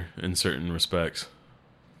each other in certain respects.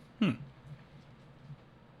 I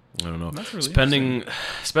don't know. That's really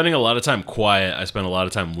spending a lot of time quiet. I spend a lot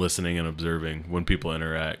of time listening and observing when people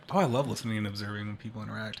interact. Oh, I love listening and observing when people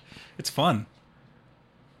interact. It's fun.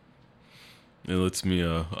 It lets me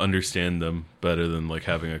understand them better than like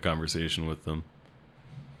having a conversation with them.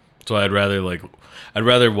 So I'd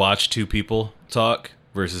rather watch two people talk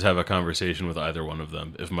versus have a conversation with either one of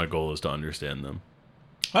them if my goal is to understand them.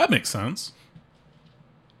 That makes sense.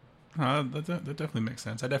 That definitely makes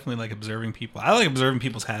sense. I definitely like observing people. I like observing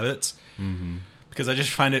people's habits because I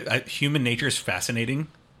just find human nature is fascinating.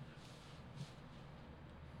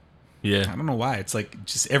 Yeah, I don't know why. It's like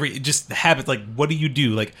just the habit. Like, what do you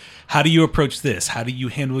do? Like, how do you approach this? How do you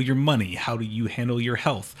handle your money? How do you handle your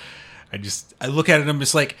health? I look at it and I'm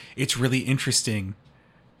just like, it's really interesting.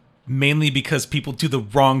 Mainly because people do the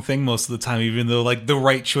wrong thing most of the time, even though like the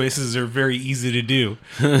right choices are very easy to do.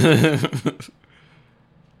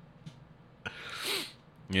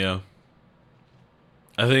 Yeah.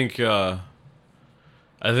 I think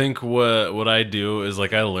what I do is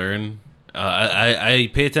like I learn. I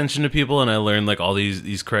pay attention to people and I learn like all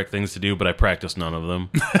these correct things to do, but I practice none of them.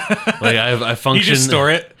 Like I function. You just store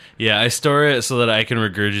it. Yeah, I store it so that I can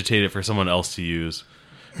regurgitate it for someone else to use.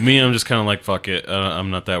 Me, I'm just kind of like fuck it.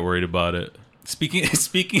 I'm not that worried about it. Speaking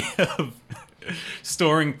of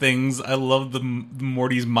storing things, I love the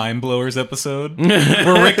Morty's Mind Blowers episode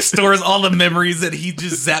where Rick stores all the memories that he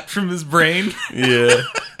just zapped from his brain. Yeah.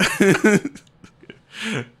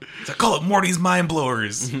 I call it Morty's Mind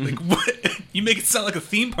Blowers. Like, what? You make it sound like a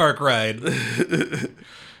theme park ride.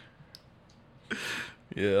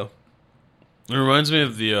 Yeah. It reminds me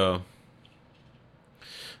of the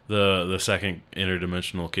second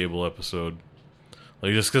Interdimensional Cable episode.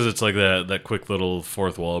 Like, just because it's like that quick little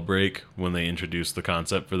fourth wall break when they introduce the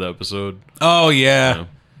concept for the episode. Oh, yeah. You know?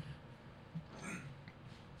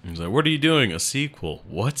 He's like, what are you doing? A sequel.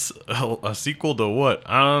 What's a sequel to what?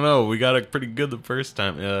 I don't know. We got it pretty good the first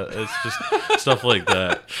time. Yeah, it's just stuff like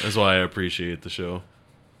that. That's why I appreciate the show.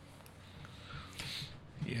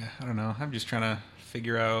 Yeah, I don't know. I'm just trying to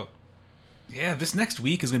figure out. Yeah, this next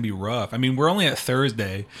week is going to be rough. I mean, we're only at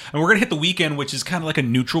Thursday, and we're going to hit the weekend, which is kind of like a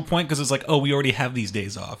neutral point because it's like, oh, we already have these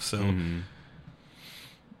days off, so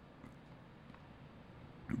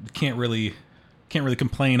can't really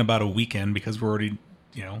complain about a weekend because we're already,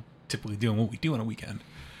 typically doing what we do on a weekend.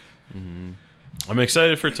 I'm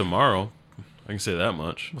excited for tomorrow. I can say that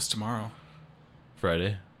much. What's tomorrow?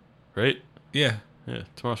 Friday, right? Yeah. Yeah,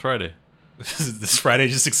 tomorrow's Friday. This Friday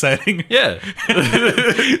just exciting. Yeah.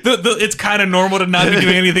 It's kind of normal to not be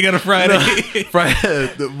doing anything on a Friday.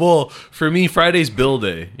 Friday. Well, for me, Friday's bill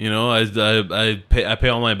day. I pay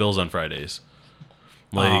all my bills on Fridays.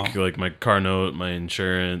 Like my car note, my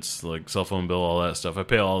insurance, like cell phone bill, all that stuff. I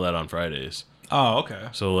pay all that on Fridays. Oh, okay.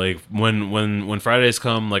 So like when Fridays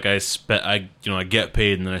come, like I get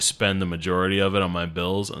paid and then I spend the majority of it on my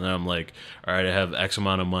bills, and then I'm like, all right, I have X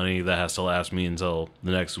amount of money that has to last me until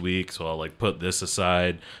the next week, so I'll like put this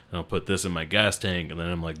aside and I'll put this in my gas tank, and then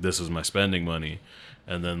I'm like, this is my spending money,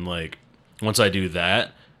 and then like once I do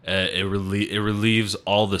that, it relieves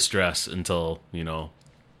all the stress until the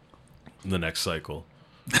next cycle.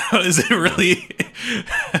 Is it really?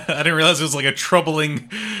 I didn't realize it was like a troubling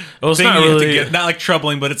it's thing not you have really, to get. Not like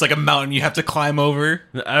troubling, but it's like a mountain you have to climb over.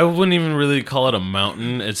 I wouldn't even really call it a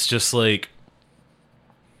mountain. It's just like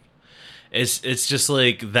it's just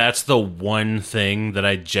like that's the one thing that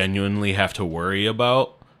I genuinely have to worry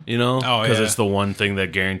about, because it's the one thing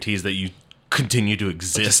that guarantees that you continue to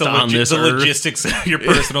exist on this earth. Logistics of your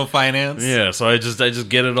personal finance. Yeah, so I just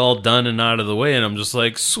get it all done and out of the way, and I'm just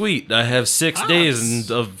like, sweet, I have 6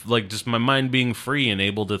 days of like just my mind being free and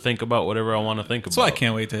able to think about whatever I want to think about. So I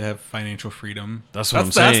can't wait to have financial freedom. That's what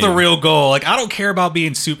I'm saying. That's the real goal. Like, I don't care about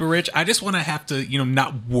being super rich. I just want to have to,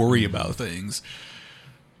 not worry about things.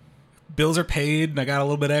 Bills are paid and I got a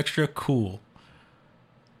little bit extra. Cool.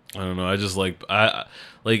 I don't know. I just like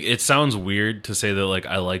it sounds weird to say that like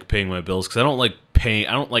I like paying my bills because I don't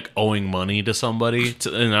like owing money to somebody,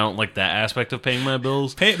 and I don't like that aspect of paying my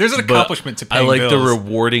bills. There's an accomplishment to paying bills. I like bills. the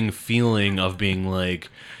rewarding feeling of being like,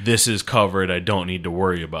 this is covered. I don't need to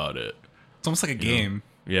worry about it. It's almost like a game.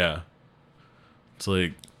 Yeah. It's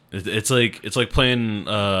like it's like playing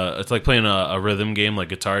a rhythm game like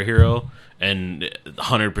Guitar Hero and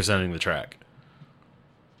 100%ing the track.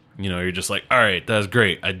 You're just like, all right, that's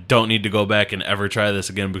great. I don't need to go back and ever try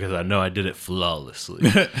this again because I know I did it flawlessly.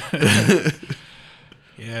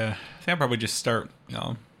 Yeah. I think I'll probably just start,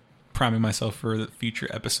 priming myself for the future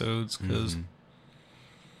episodes because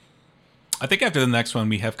I think after the next one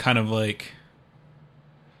we have kind of like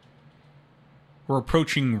we're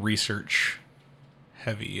approaching research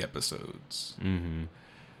heavy episodes. Mm-hmm.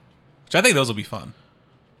 Which I think those will be fun.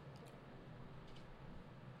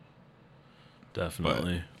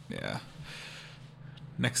 Definitely. But, yeah.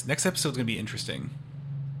 Next episode's gonna be interesting.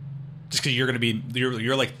 Just because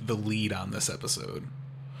you're like the lead on this episode.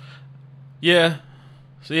 Yeah.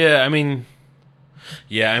 So yeah, I mean,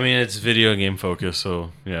 it's video game focused.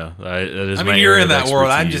 So yeah, that is. I my mean, you're area in of that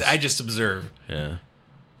world. expertise. I just observe. Yeah.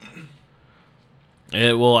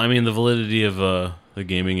 Well, I mean, the validity of the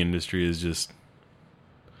gaming industry is just.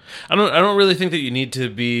 I don't really think that you need to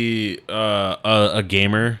be a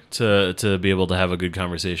gamer to be able to have a good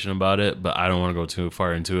conversation about it, but I don't want to go too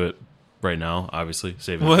far into it right now. Obviously,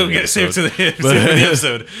 save it. Well, we got to save it to the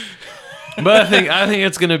episode. But I think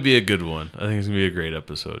it's gonna be a good one. I think it's gonna be a great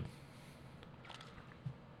episode.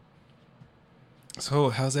 So,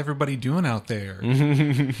 how's everybody doing out there?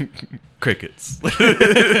 Crickets.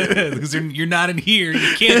 Because you're not in here.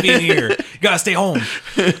 You can't be in here. You gotta stay home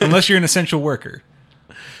unless you're an essential worker.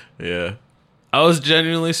 Yeah. I was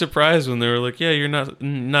genuinely surprised when they were like, "Yeah, you're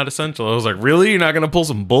not essential." I was like, "Really? You're not going to pull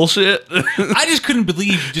some bullshit?" I just couldn't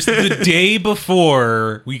believe just the day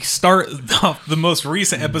before we start off the most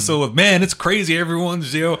recent episode of, man, it's crazy.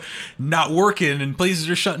 Everyone's, not working and places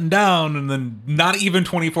are shutting down. And then not even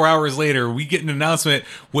 24 hours later, we get an announcement.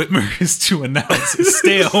 Whitmer is to announce a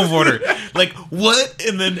stay-at-home order. Like, what?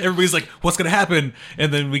 And then everybody's like, what's going to happen?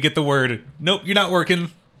 And then we get the word, nope, you're not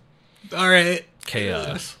working. All right.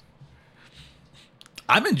 Chaos.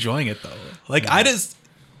 I'm enjoying it though. Like there's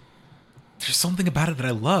something about it that I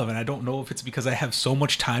love, and I don't know if it's because I have so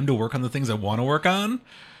much time to work on the things I want to work on.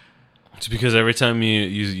 It's because every time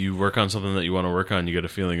you work on something that you want to work on, you get a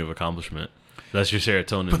feeling of accomplishment. That's your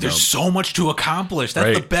serotonin. But there's so much to accomplish.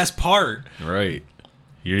 That's the best part. Right.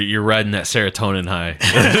 You're riding that serotonin high.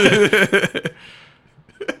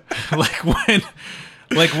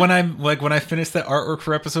 when I finished that artwork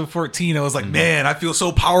for episode 14, I was like, man, I feel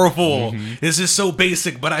so powerful. This is so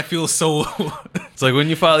basic, but I feel so. It's like when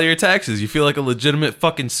you file your taxes, you feel like a legitimate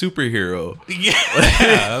fucking superhero.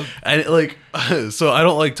 Yeah. And so I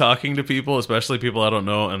don't like talking to people, especially people I don't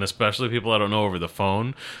know, and especially people I don't know over the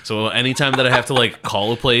phone. So anytime that I have to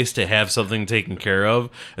call a place to have something taken care of,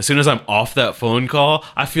 as soon as I'm off that phone call,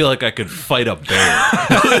 I feel like I could fight a bear.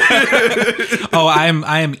 Oh,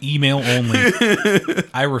 I am email only.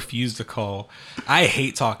 I refuse to call. I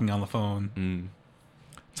hate talking on the phone.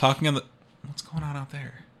 Talking on the what's going on out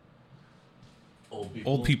there?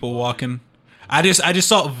 Old people walking. I just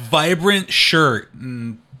saw a vibrant shirt.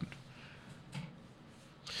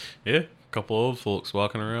 Yeah, a couple old folks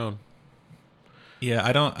walking around. Yeah,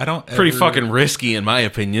 I don't. Pretty fucking risky in my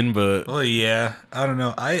opinion, but well, yeah, I don't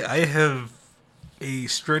know. I have a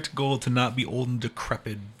strict goal to not be old and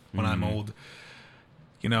decrepit when I'm old.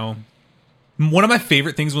 One of my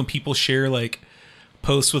favorite things when people share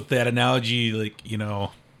posts with that analogy,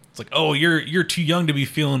 it's like, oh, you're too young to be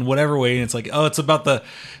feeling whatever way, and it's like, oh, it's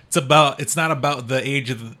not about the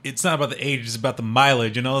age, it's about the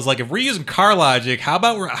mileage. And I was like, if we're using car logic,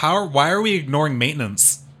 why are we ignoring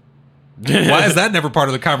maintenance? Why is that never part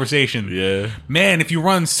of the conversation? Yeah, man, if you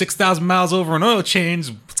run 6,000 miles over an oil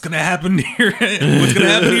change, what's gonna happen to your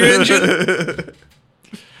engine?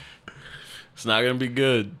 It's not gonna be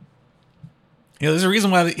good. There's a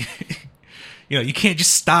reason why you can't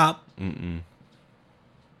just stop.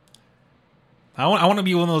 I want to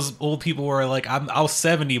be one of those old people where I was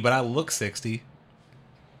 70 but I look 60.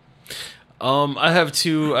 I have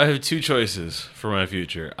two choices for my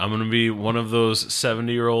future. I'm gonna be one of those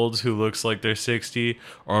 70-year-olds who looks like they're 60,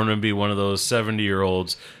 or I'm gonna be one of those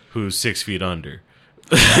 70-year-olds who's 6 feet under.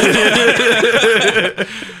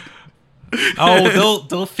 Oh,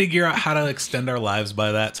 they'll figure out how to extend our lives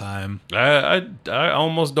by that time. I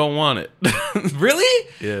almost don't want it. Really?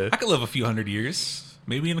 Yeah. I could live a few hundred years,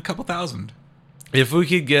 maybe in a couple thousand. If we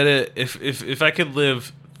could get it, if I could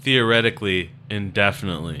live theoretically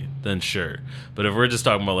indefinitely, then sure. But if we're just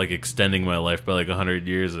talking about extending my life by 100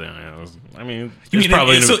 years, I mean,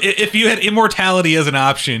 if you had immortality as an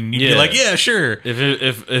option, you'd be like, yeah, sure.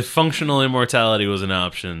 If functional immortality was an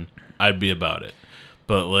option, I'd be about it.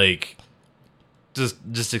 But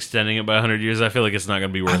just extending it by 100 years, I feel like it's not going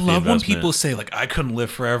to be worth the investment. I love when people say, I couldn't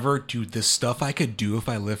live forever. Dude, this stuff I could do if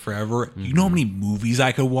I lived forever. Mm-hmm. You know how many movies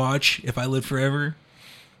I could watch if I lived forever?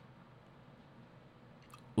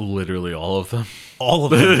 Literally all of them. All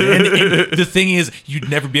of them. and the thing is, you'd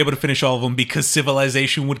never be able to finish all of them because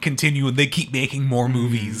civilization would continue and they keep making more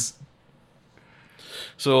movies.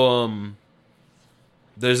 So,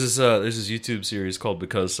 there's this YouTube series called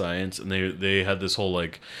Because Science, and they had this whole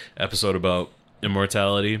episode about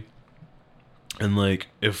immortality, And like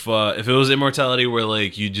if it was immortality where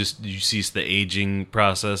like you cease the aging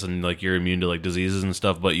process and like you're immune to like diseases and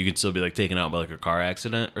stuff, but you could still be like taken out by like a car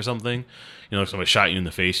accident or something. You know, if somebody shot you in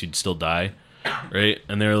the face, you'd still die, right?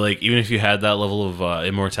 And they're like, even if you had that level of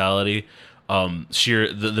immortality,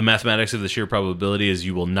 the mathematics of the sheer probability is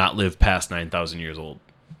you will not live past 9,000 years old.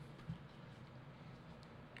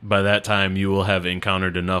 By that time, you will have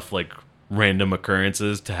encountered enough like random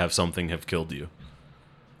occurrences to have something have killed you.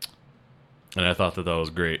 And I thought that was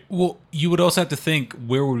great. Well, you would also have to think,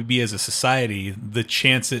 where would we be as a society? The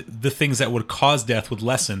things that would cause death would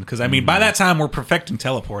lessen. Because, I mean, by that time, we're perfecting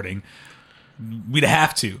teleporting. We'd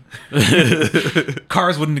have to.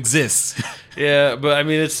 Cars wouldn't exist. Yeah, but I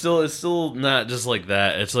mean, it's still not just like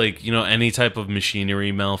that. It's like, you know, any type of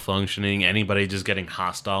machinery malfunctioning, anybody just getting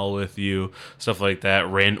hostile with you, stuff like that.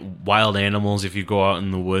 Wild animals, if you go out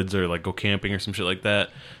in the woods or like go camping or some shit like that.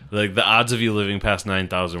 Like the odds of you living past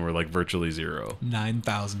 9,000 were like virtually zero.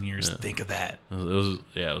 9,000 years. Yeah. Think of that. It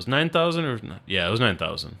was 9,000 or yeah, it was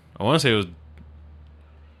 9,000. I want to say it was.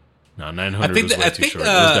 No, 900 was way too short. It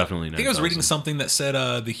was definitely 9,000. I think I was reading something that said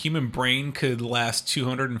the human brain could last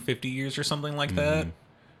 250 years or something like that.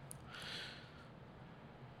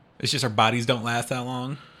 It's just our bodies don't last that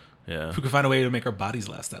long. Yeah. If we could find a way to make our bodies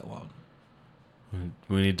last that long.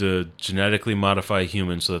 We need to genetically modify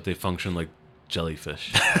humans so that they function like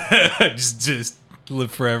jellyfish. just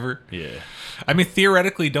live forever. Yeah. I mean,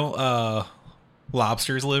 theoretically, don't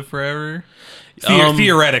lobsters live forever?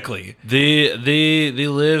 Theoretically, they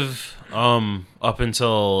live up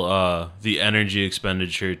until the energy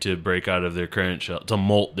expenditure to break out of their current shell, to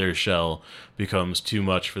molt their shell, becomes too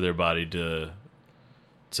much for their body to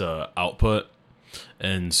output,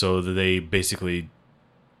 and so they basically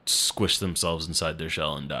squish themselves inside their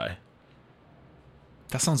shell and die.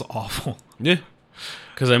 That sounds awful. Yeah.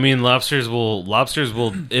 Because I mean, lobsters will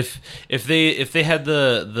if they had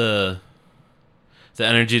the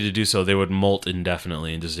energy to do so, they would molt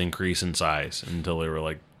indefinitely and just increase in size until they were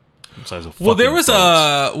like the size of. Well, there was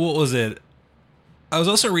what was it? I was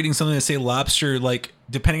also reading something that say lobster, like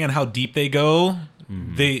depending on how deep they go,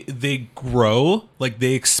 they grow, like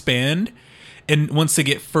they expand, and once they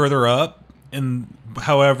get further up, and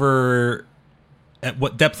however. At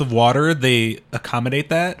what depth of water they accommodate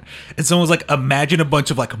that. And someone was like, imagine a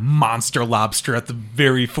bunch of like monster lobster at the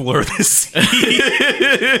very floor of the sea.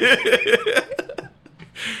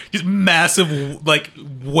 Just massive like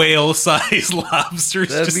whale-sized lobsters.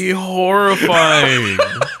 That'd be horrifying.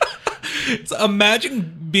 So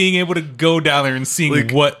imagine being able to go down there and seeing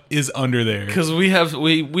like, what is under there. Because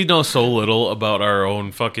we know so little about our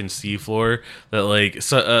own fucking seafloor that like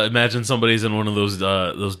imagine somebody's in one of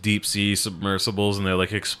those deep sea submersibles and they're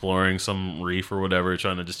like exploring some reef or whatever,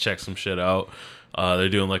 trying to just check some shit out. They're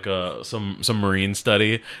doing like some marine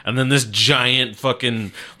study, and then this giant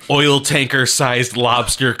fucking oil tanker sized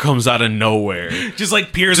lobster comes out of nowhere, just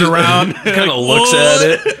like peers around, kind of looks at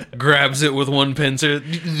it, grabs it with one pincer.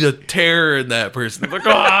 The terror in that person, like,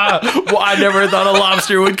 well, I never thought a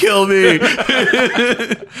lobster would kill me.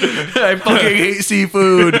 I fucking hate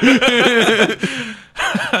seafood.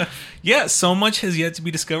 Yeah, so much has yet to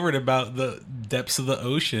be discovered about the depths of the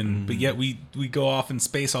ocean, but yet we go off in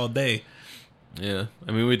space all day. Yeah,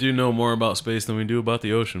 I mean, we do know more about space than we do about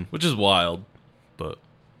the ocean, which is wild, but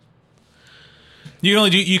there's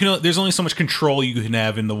only so much control you can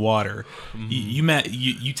have in the water.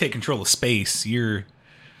 You take control of space, you're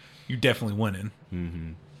definitely winning.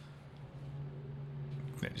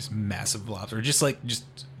 Yeah, just massive lobster, just what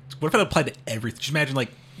if it applied to everything? Just imagine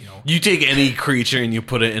like. You take any creature and you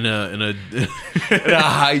put it in a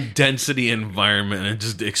high density environment and it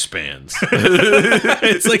just expands.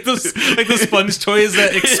 It's like those sponge toys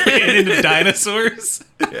that expand into dinosaurs.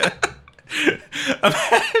 Yeah.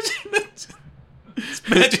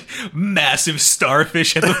 Imagine massive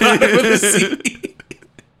starfish at the bottom of the sea.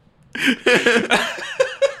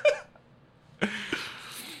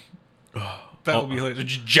 That would be like a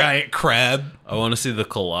giant crab. I want to see the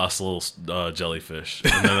colossal jellyfish,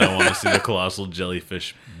 and then I want to see the colossal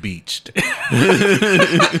jellyfish beached. This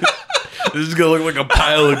is gonna look like a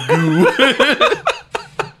pile of goo.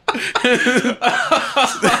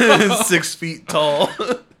 6 feet tall.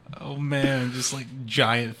 Oh man, just like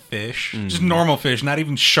giant fish, just normal fish, not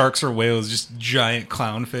even sharks or whales, just giant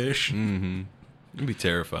clownfish. It'd be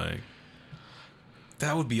terrifying.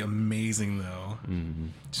 That would be amazing, though.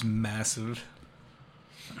 Just massive.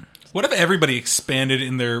 What if everybody expanded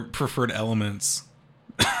in their preferred elements?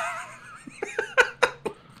 The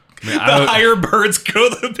higher birds go,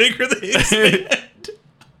 the bigger they expand.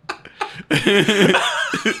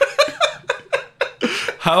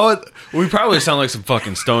 We probably sound like some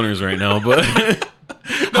fucking stoners right now, but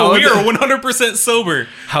No, we are 100% sober.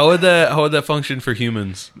 how would that function for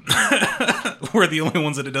humans? We're the only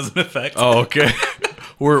ones that it doesn't affect. Oh, okay.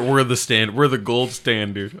 We're the gold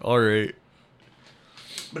standard. All right.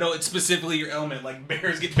 But no, it's specifically your element. Like,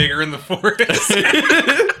 bears get bigger in the forest.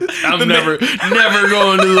 I'm never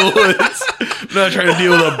going to the woods. I'm not trying to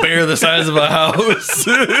deal with a bear the size of a house.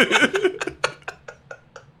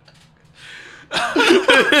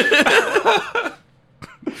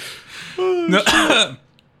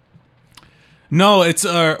 No, it's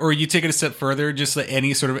or you take it a step further, just like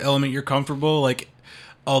any sort of element you're comfortable, like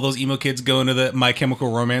all those emo kids go into the My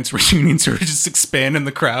Chemical Romance reunion tour, just expand in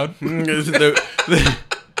the crowd.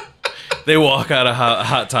 They walk out of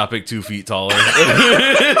Hot Topic 2 feet taller.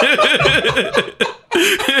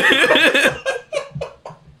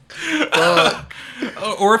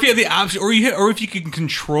 Or if you have the option, or if you can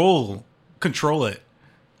control it.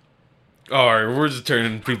 All right, we're just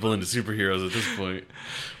turning people into superheroes at this point.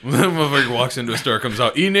 When that motherfucker walks into a store, comes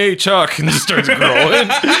out, eat Chuck, and just starts growing.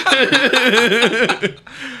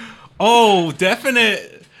 Oh,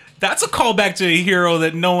 definite. That's a callback to a hero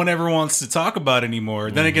that no one ever wants to talk about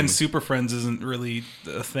anymore. Then again, Super Friends isn't really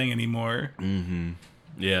a thing anymore. Mm-hmm.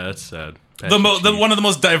 Yeah, that's sad. One of the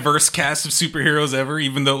most diverse casts of superheroes ever,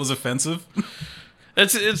 even though it was offensive.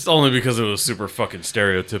 It's only because it was super fucking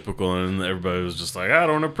stereotypical, and everybody was just like, I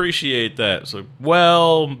don't appreciate that. So,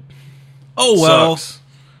 well, sucks.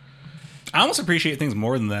 I almost appreciate things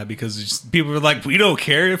more than that because people are like, we don't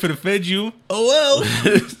care if it offends you. Oh well,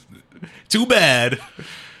 too bad.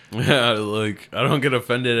 Yeah, like I don't get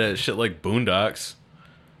offended at shit like Boondocks.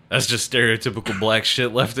 That's just stereotypical black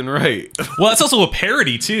shit left and right. Well, it's also a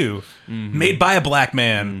parody too, made by a black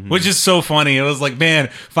man, which is so funny. It was like, man,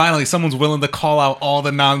 finally someone's willing to call out all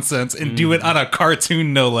the nonsense and do it on a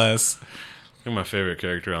cartoon, no less. I think my favorite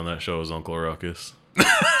character on that show was Uncle Ruckus.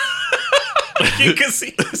 Because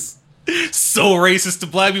he's so racist to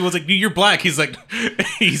black people. It's like, you're black. He's like,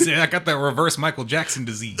 I got that reverse Michael Jackson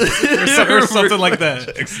disease or something like that.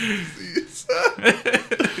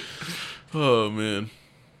 Oh man.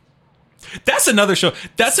 That's another show.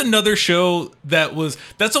 That's almost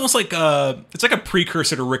like it's like a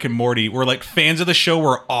precursor to Rick and Morty, where like fans of the show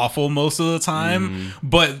were awful most of the time,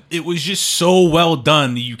 but it was just so well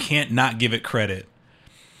done that you can't not give it credit.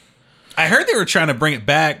 I heard they were trying to bring it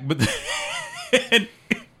back, but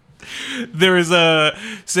there was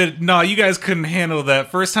said, no, you guys couldn't handle that.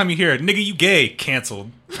 First time you hear it, nigga, you gay,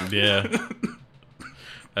 canceled. Yeah.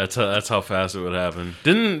 That's how fast it would happen.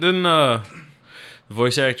 Didn't the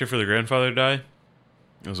voice actor for the grandfather die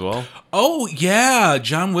as well? Oh yeah,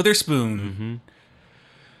 John Witherspoon.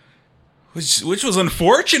 Which was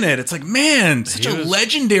unfortunate. It's like, man, such a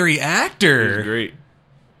legendary actor. He was great.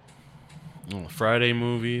 Friday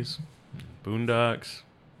movies, Boondocks.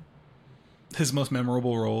 His most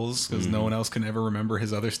memorable roles, because no one else can ever remember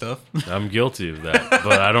his other stuff. I'm guilty of that,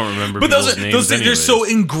 but I don't remember people's names. They're so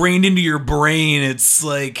ingrained into your brain. It's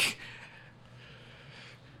like,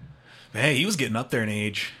 man, he was getting up there in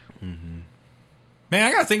age. Man,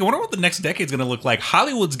 I gotta think. I wonder what the next decade's gonna look like.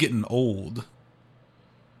 Hollywood's getting old.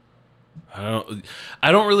 I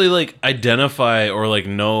don't really like identify or like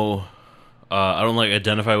know. I don't like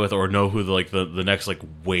identify with or know who the next like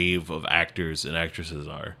wave of actors and actresses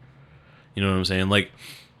are. You know what I'm saying? Like,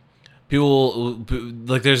 people,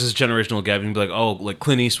 like, there's this generational gap. You can be like, oh, like,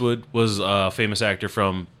 Clint Eastwood was a famous actor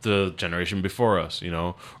from the generation before us, you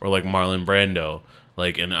know? Or, like, Marlon Brando.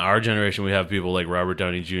 Like, in our generation, we have people like Robert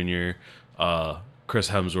Downey Jr.,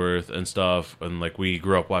 Chris Hemsworth, and stuff. And, like, we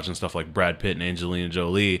grew up watching stuff like Brad Pitt and Angelina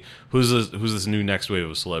Jolie. Who's this new next wave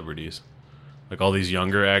of celebrities? Like, all these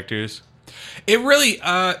younger actors. It really...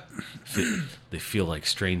 They feel like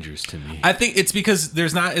strangers to me. I think it's because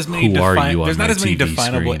there's not as many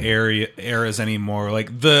definable eras anymore. Like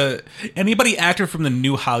anybody actor from the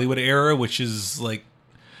new Hollywood era, which is like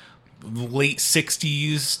late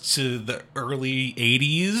 60s to the early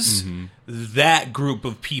 80s, that group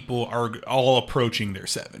of people are all approaching their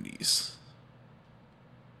 70s.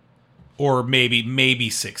 Or maybe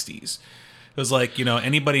 60s. It was like, you know,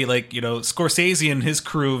 anybody like, you know, Scorsese and his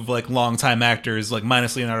crew of like longtime actors, like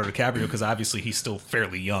minus Leonardo DiCaprio, because obviously he's still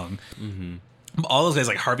fairly young. All those guys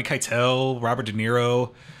like Harvey Keitel, Robert De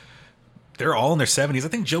Niro, they're all in their 70s. I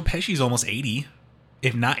think Joe Pesci's almost 80,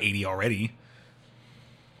 if not 80 already.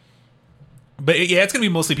 But yeah, it's going to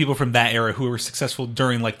be mostly people from that era who were successful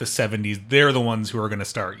during like the 70s. They're the ones who are going to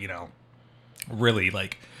start, you know, really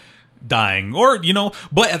like dying, or you know,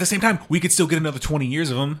 but at the same time we could still get another 20 years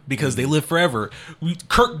of them because they live forever.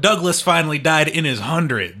 Kirk Douglas finally died in his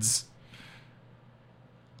hundreds.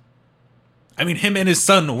 I mean, him and his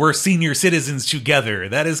son were senior citizens together.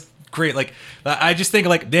 That is great. Like, I just think,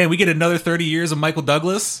 like, damn, we get another 30 years of Michael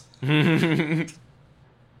Douglas. Yeah.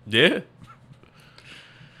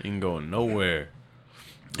 Ain't going nowhere.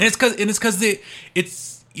 And it's because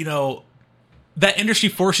it's, you know, that industry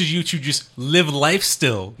forces you to just live life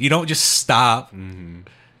still. You don't just stop. Mm-hmm.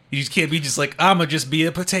 You just can't be just like, I'm going to just be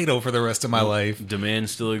a potato for the rest of my life. Demand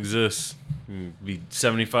still exists. Be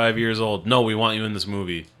 75 years old. No, we want you in this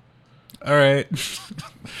movie. All right.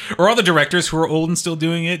 Or all the directors who are old and still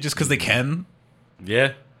doing it just because they can.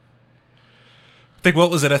 Yeah. I think,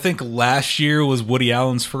 what was it? I think last year was Woody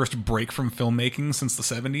Allen's first break from filmmaking since the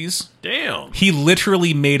 70s. Damn. He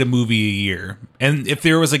literally made a movie a year. And if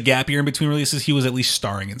there was a gap year in between releases, he was at least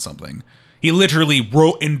starring in something. He literally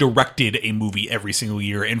wrote and directed a movie every single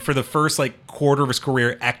year. And for the first, like, quarter of his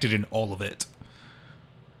career, acted in all of it.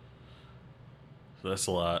 That's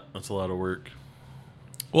a lot. That's a lot of work.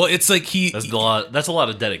 Well, it's like That's a lot. That's a lot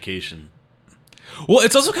of dedication. Well,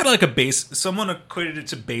 it's also kind of like a base. Someone equated it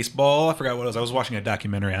to baseball. I forgot what it was. I was watching a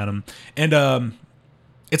documentary on him, and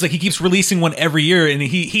it's like he keeps releasing one every year, and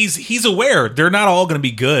he's aware they're not all going to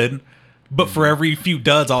be good, but for every few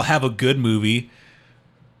duds, I'll have a good movie,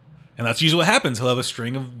 and that's usually what happens. He'll have a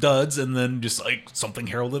string of duds, and then just like something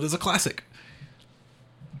heralded as a classic.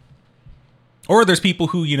 Or there's people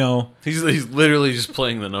who, you know, he's literally just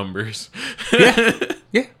playing the numbers. Yeah.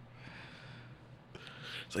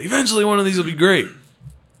 So eventually one of these will be great.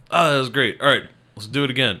 Oh, that was great. All right, let's do it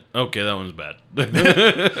again. Okay, that one's bad.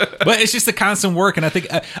 But it's just a constant work, and I think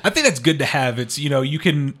that's good to have. It's, you know, you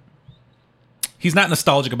can. He's not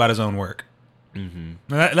nostalgic about his own work. Mm-hmm.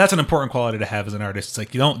 That's an important quality to have as an artist. It's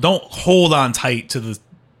like you don't hold on tight to the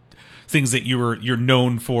things that you're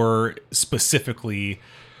known for specifically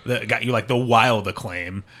that got you like the wild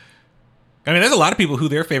acclaim. I mean, there's a lot of people who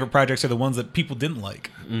their favorite projects are the ones that people didn't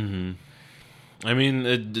like. Mm-hmm. I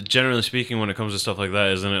mean, generally speaking, when it comes to stuff like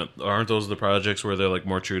that, isn't it? Aren't those the projects where they're like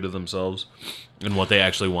more true to themselves and what they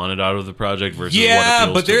actually wanted out of the project versus what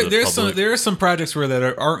appeals but to the public? there are some projects where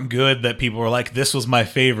that aren't good that people are like, this was my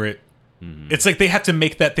favorite. Mm-hmm. It's like they have to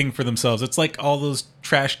make that thing for themselves. It's like all those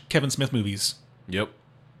trash Kevin Smith movies. Yep.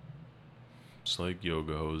 It's like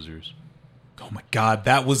Yoga Hosers. Oh my God,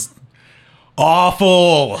 that was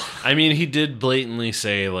awful. I mean, he did blatantly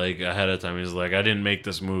say, like, ahead of time, he's like, I didn't make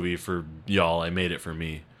this movie for y'all, I made it for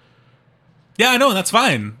me. Yeah, I know, and that's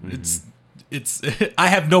fine. Mm-hmm. It's I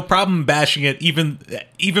have no problem bashing it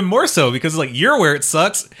even more so, because like, you're where it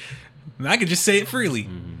sucks, and I can just say it freely.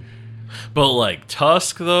 Mm-hmm. But like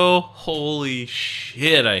Tusk, though, holy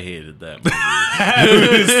shit, I hated that movie.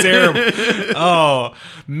 It was terrible. Oh,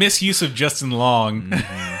 misuse of Justin Long.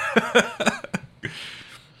 Mm-hmm.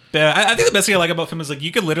 Yeah, I think the best thing I like about film is like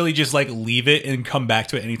you could literally just like leave it and come back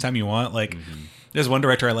to it anytime you want. Like, there's one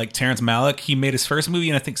director I like, Terrence Malick. He made his first movie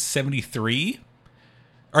in I think '73,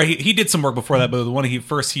 or he did some work before that, but the one he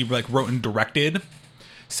like wrote and directed.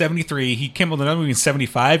 '73. He came up with another movie in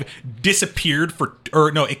 '75. Disappeared for,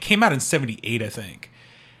 or no, it came out in '78, I think.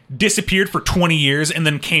 Disappeared for 20 years and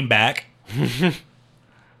then came back. I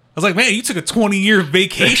was like, man, you took a 20-year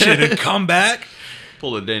vacation and come back.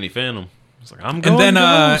 Pulled a Danny Phantom. It's like, I'm going. And then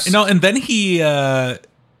and then he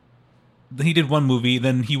did one movie.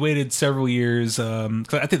 Then he waited several years.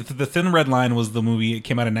 'Cause I think The Thin Red Line was the movie. It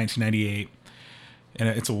came out in 1998, and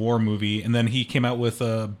it's a war movie. And then he came out with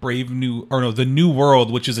The New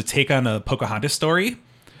World, which is a take on a Pocahontas story.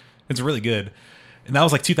 It's really good. And that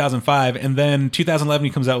was like 2005. And then 2011 he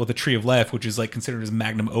comes out with A Tree of Life, which is like considered his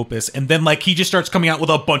magnum opus. And then like he just starts coming out with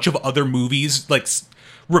a bunch of other movies like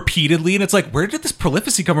repeatedly, and it's like, where did this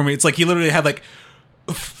prolificy come from? It's like he literally had like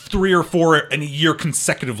 3 or 4 in a year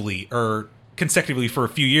consecutively for a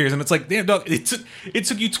few years, and it's like, damn dog, it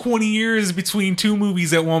took you 20 years between 2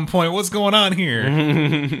 movies at one point. What's going on here?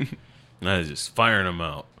 That is just firing them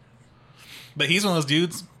out. But he's one of those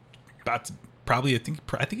dudes about to probably, I think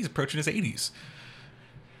he's approaching his 80s.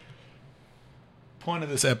 Point of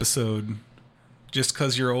this episode: just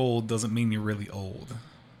because you're old doesn't mean you're really old.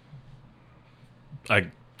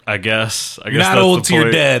 I guess. You're not old till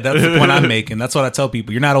you're dead. That's the point I'm making. That's what I tell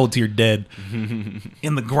people. You're not old till you're dead.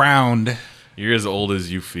 In the ground. You're as old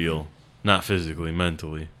as you feel. Not physically,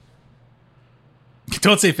 mentally.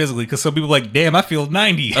 Don't say physically, because some people are like, damn, I feel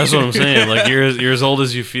 90. That's what I'm saying. Like, you're as old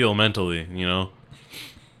as you feel mentally, you know?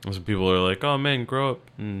 Some people are like, oh, man, grow up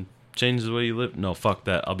and change the way you live. No, fuck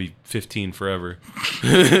that. I'll be 15 forever.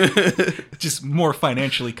 Just more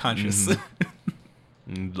financially conscious.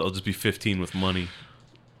 I'll just be 15 with money.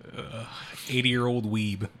 80-year-old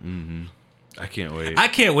weeb. Mm-hmm. I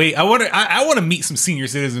can't wait. I want to meet some senior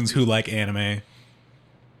citizens who like anime.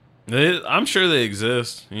 I'm sure they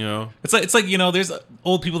exist. You know, It's like there's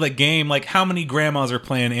old people that game. Like, how many grandmas are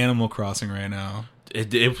playing Animal Crossing right now?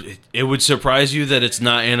 it would surprise you that it's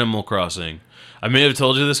not Animal Crossing. I may have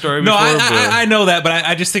told you this story No, before. I know that, but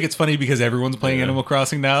I just think it's funny because everyone's playing Animal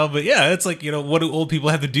Crossing now. But yeah, it's like, what do old people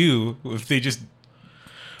have to do if they just...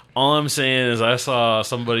 All I'm saying is I saw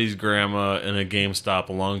somebody's grandma in a GameStop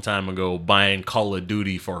a long time ago buying Call of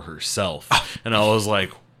Duty for herself. And I was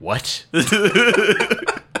like, what?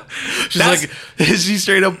 She's like, she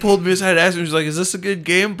straight up pulled me aside and asked me, she's like, is this a good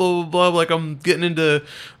game? Blah, blah, blah. Like, I'm getting into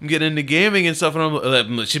gaming and stuff.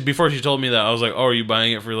 And before she told me that, I was like, oh, are you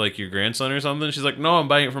buying it for like your grandson or something? She's like, no, I'm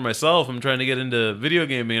buying it for myself. I'm trying to get into video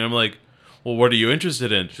gaming. And I'm like, well, what are you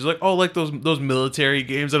interested in? She's like, oh, like those military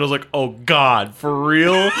games. And I was like, oh God, for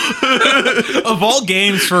real? Of all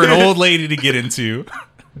games for an old lady to get into.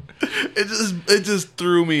 It just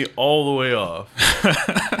threw me all the way off.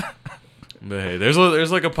 But hey, there's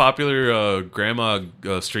like a popular grandma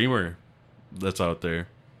streamer that's out there.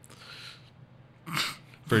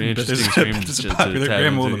 Pretty interesting stream. There's a popular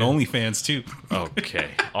grandma with OnlyFans too. Okay,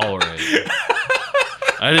 all right.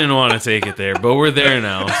 I didn't want to take it there, but we're there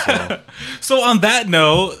now. So on that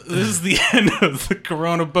note, this is the end of the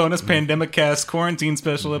Corona Bonus Pandemic Cast Quarantine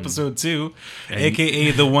Special Episode 2,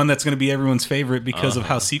 a.k.a. the one that's going to be everyone's favorite because of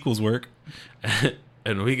how sequels work.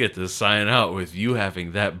 And we get to sign out with you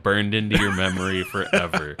having that burned into your memory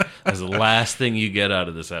forever. That's the last thing you get out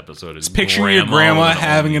of this episode. Is picture your grandma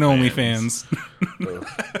having an OnlyFans.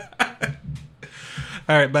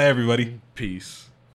 All right, bye everybody. Peace.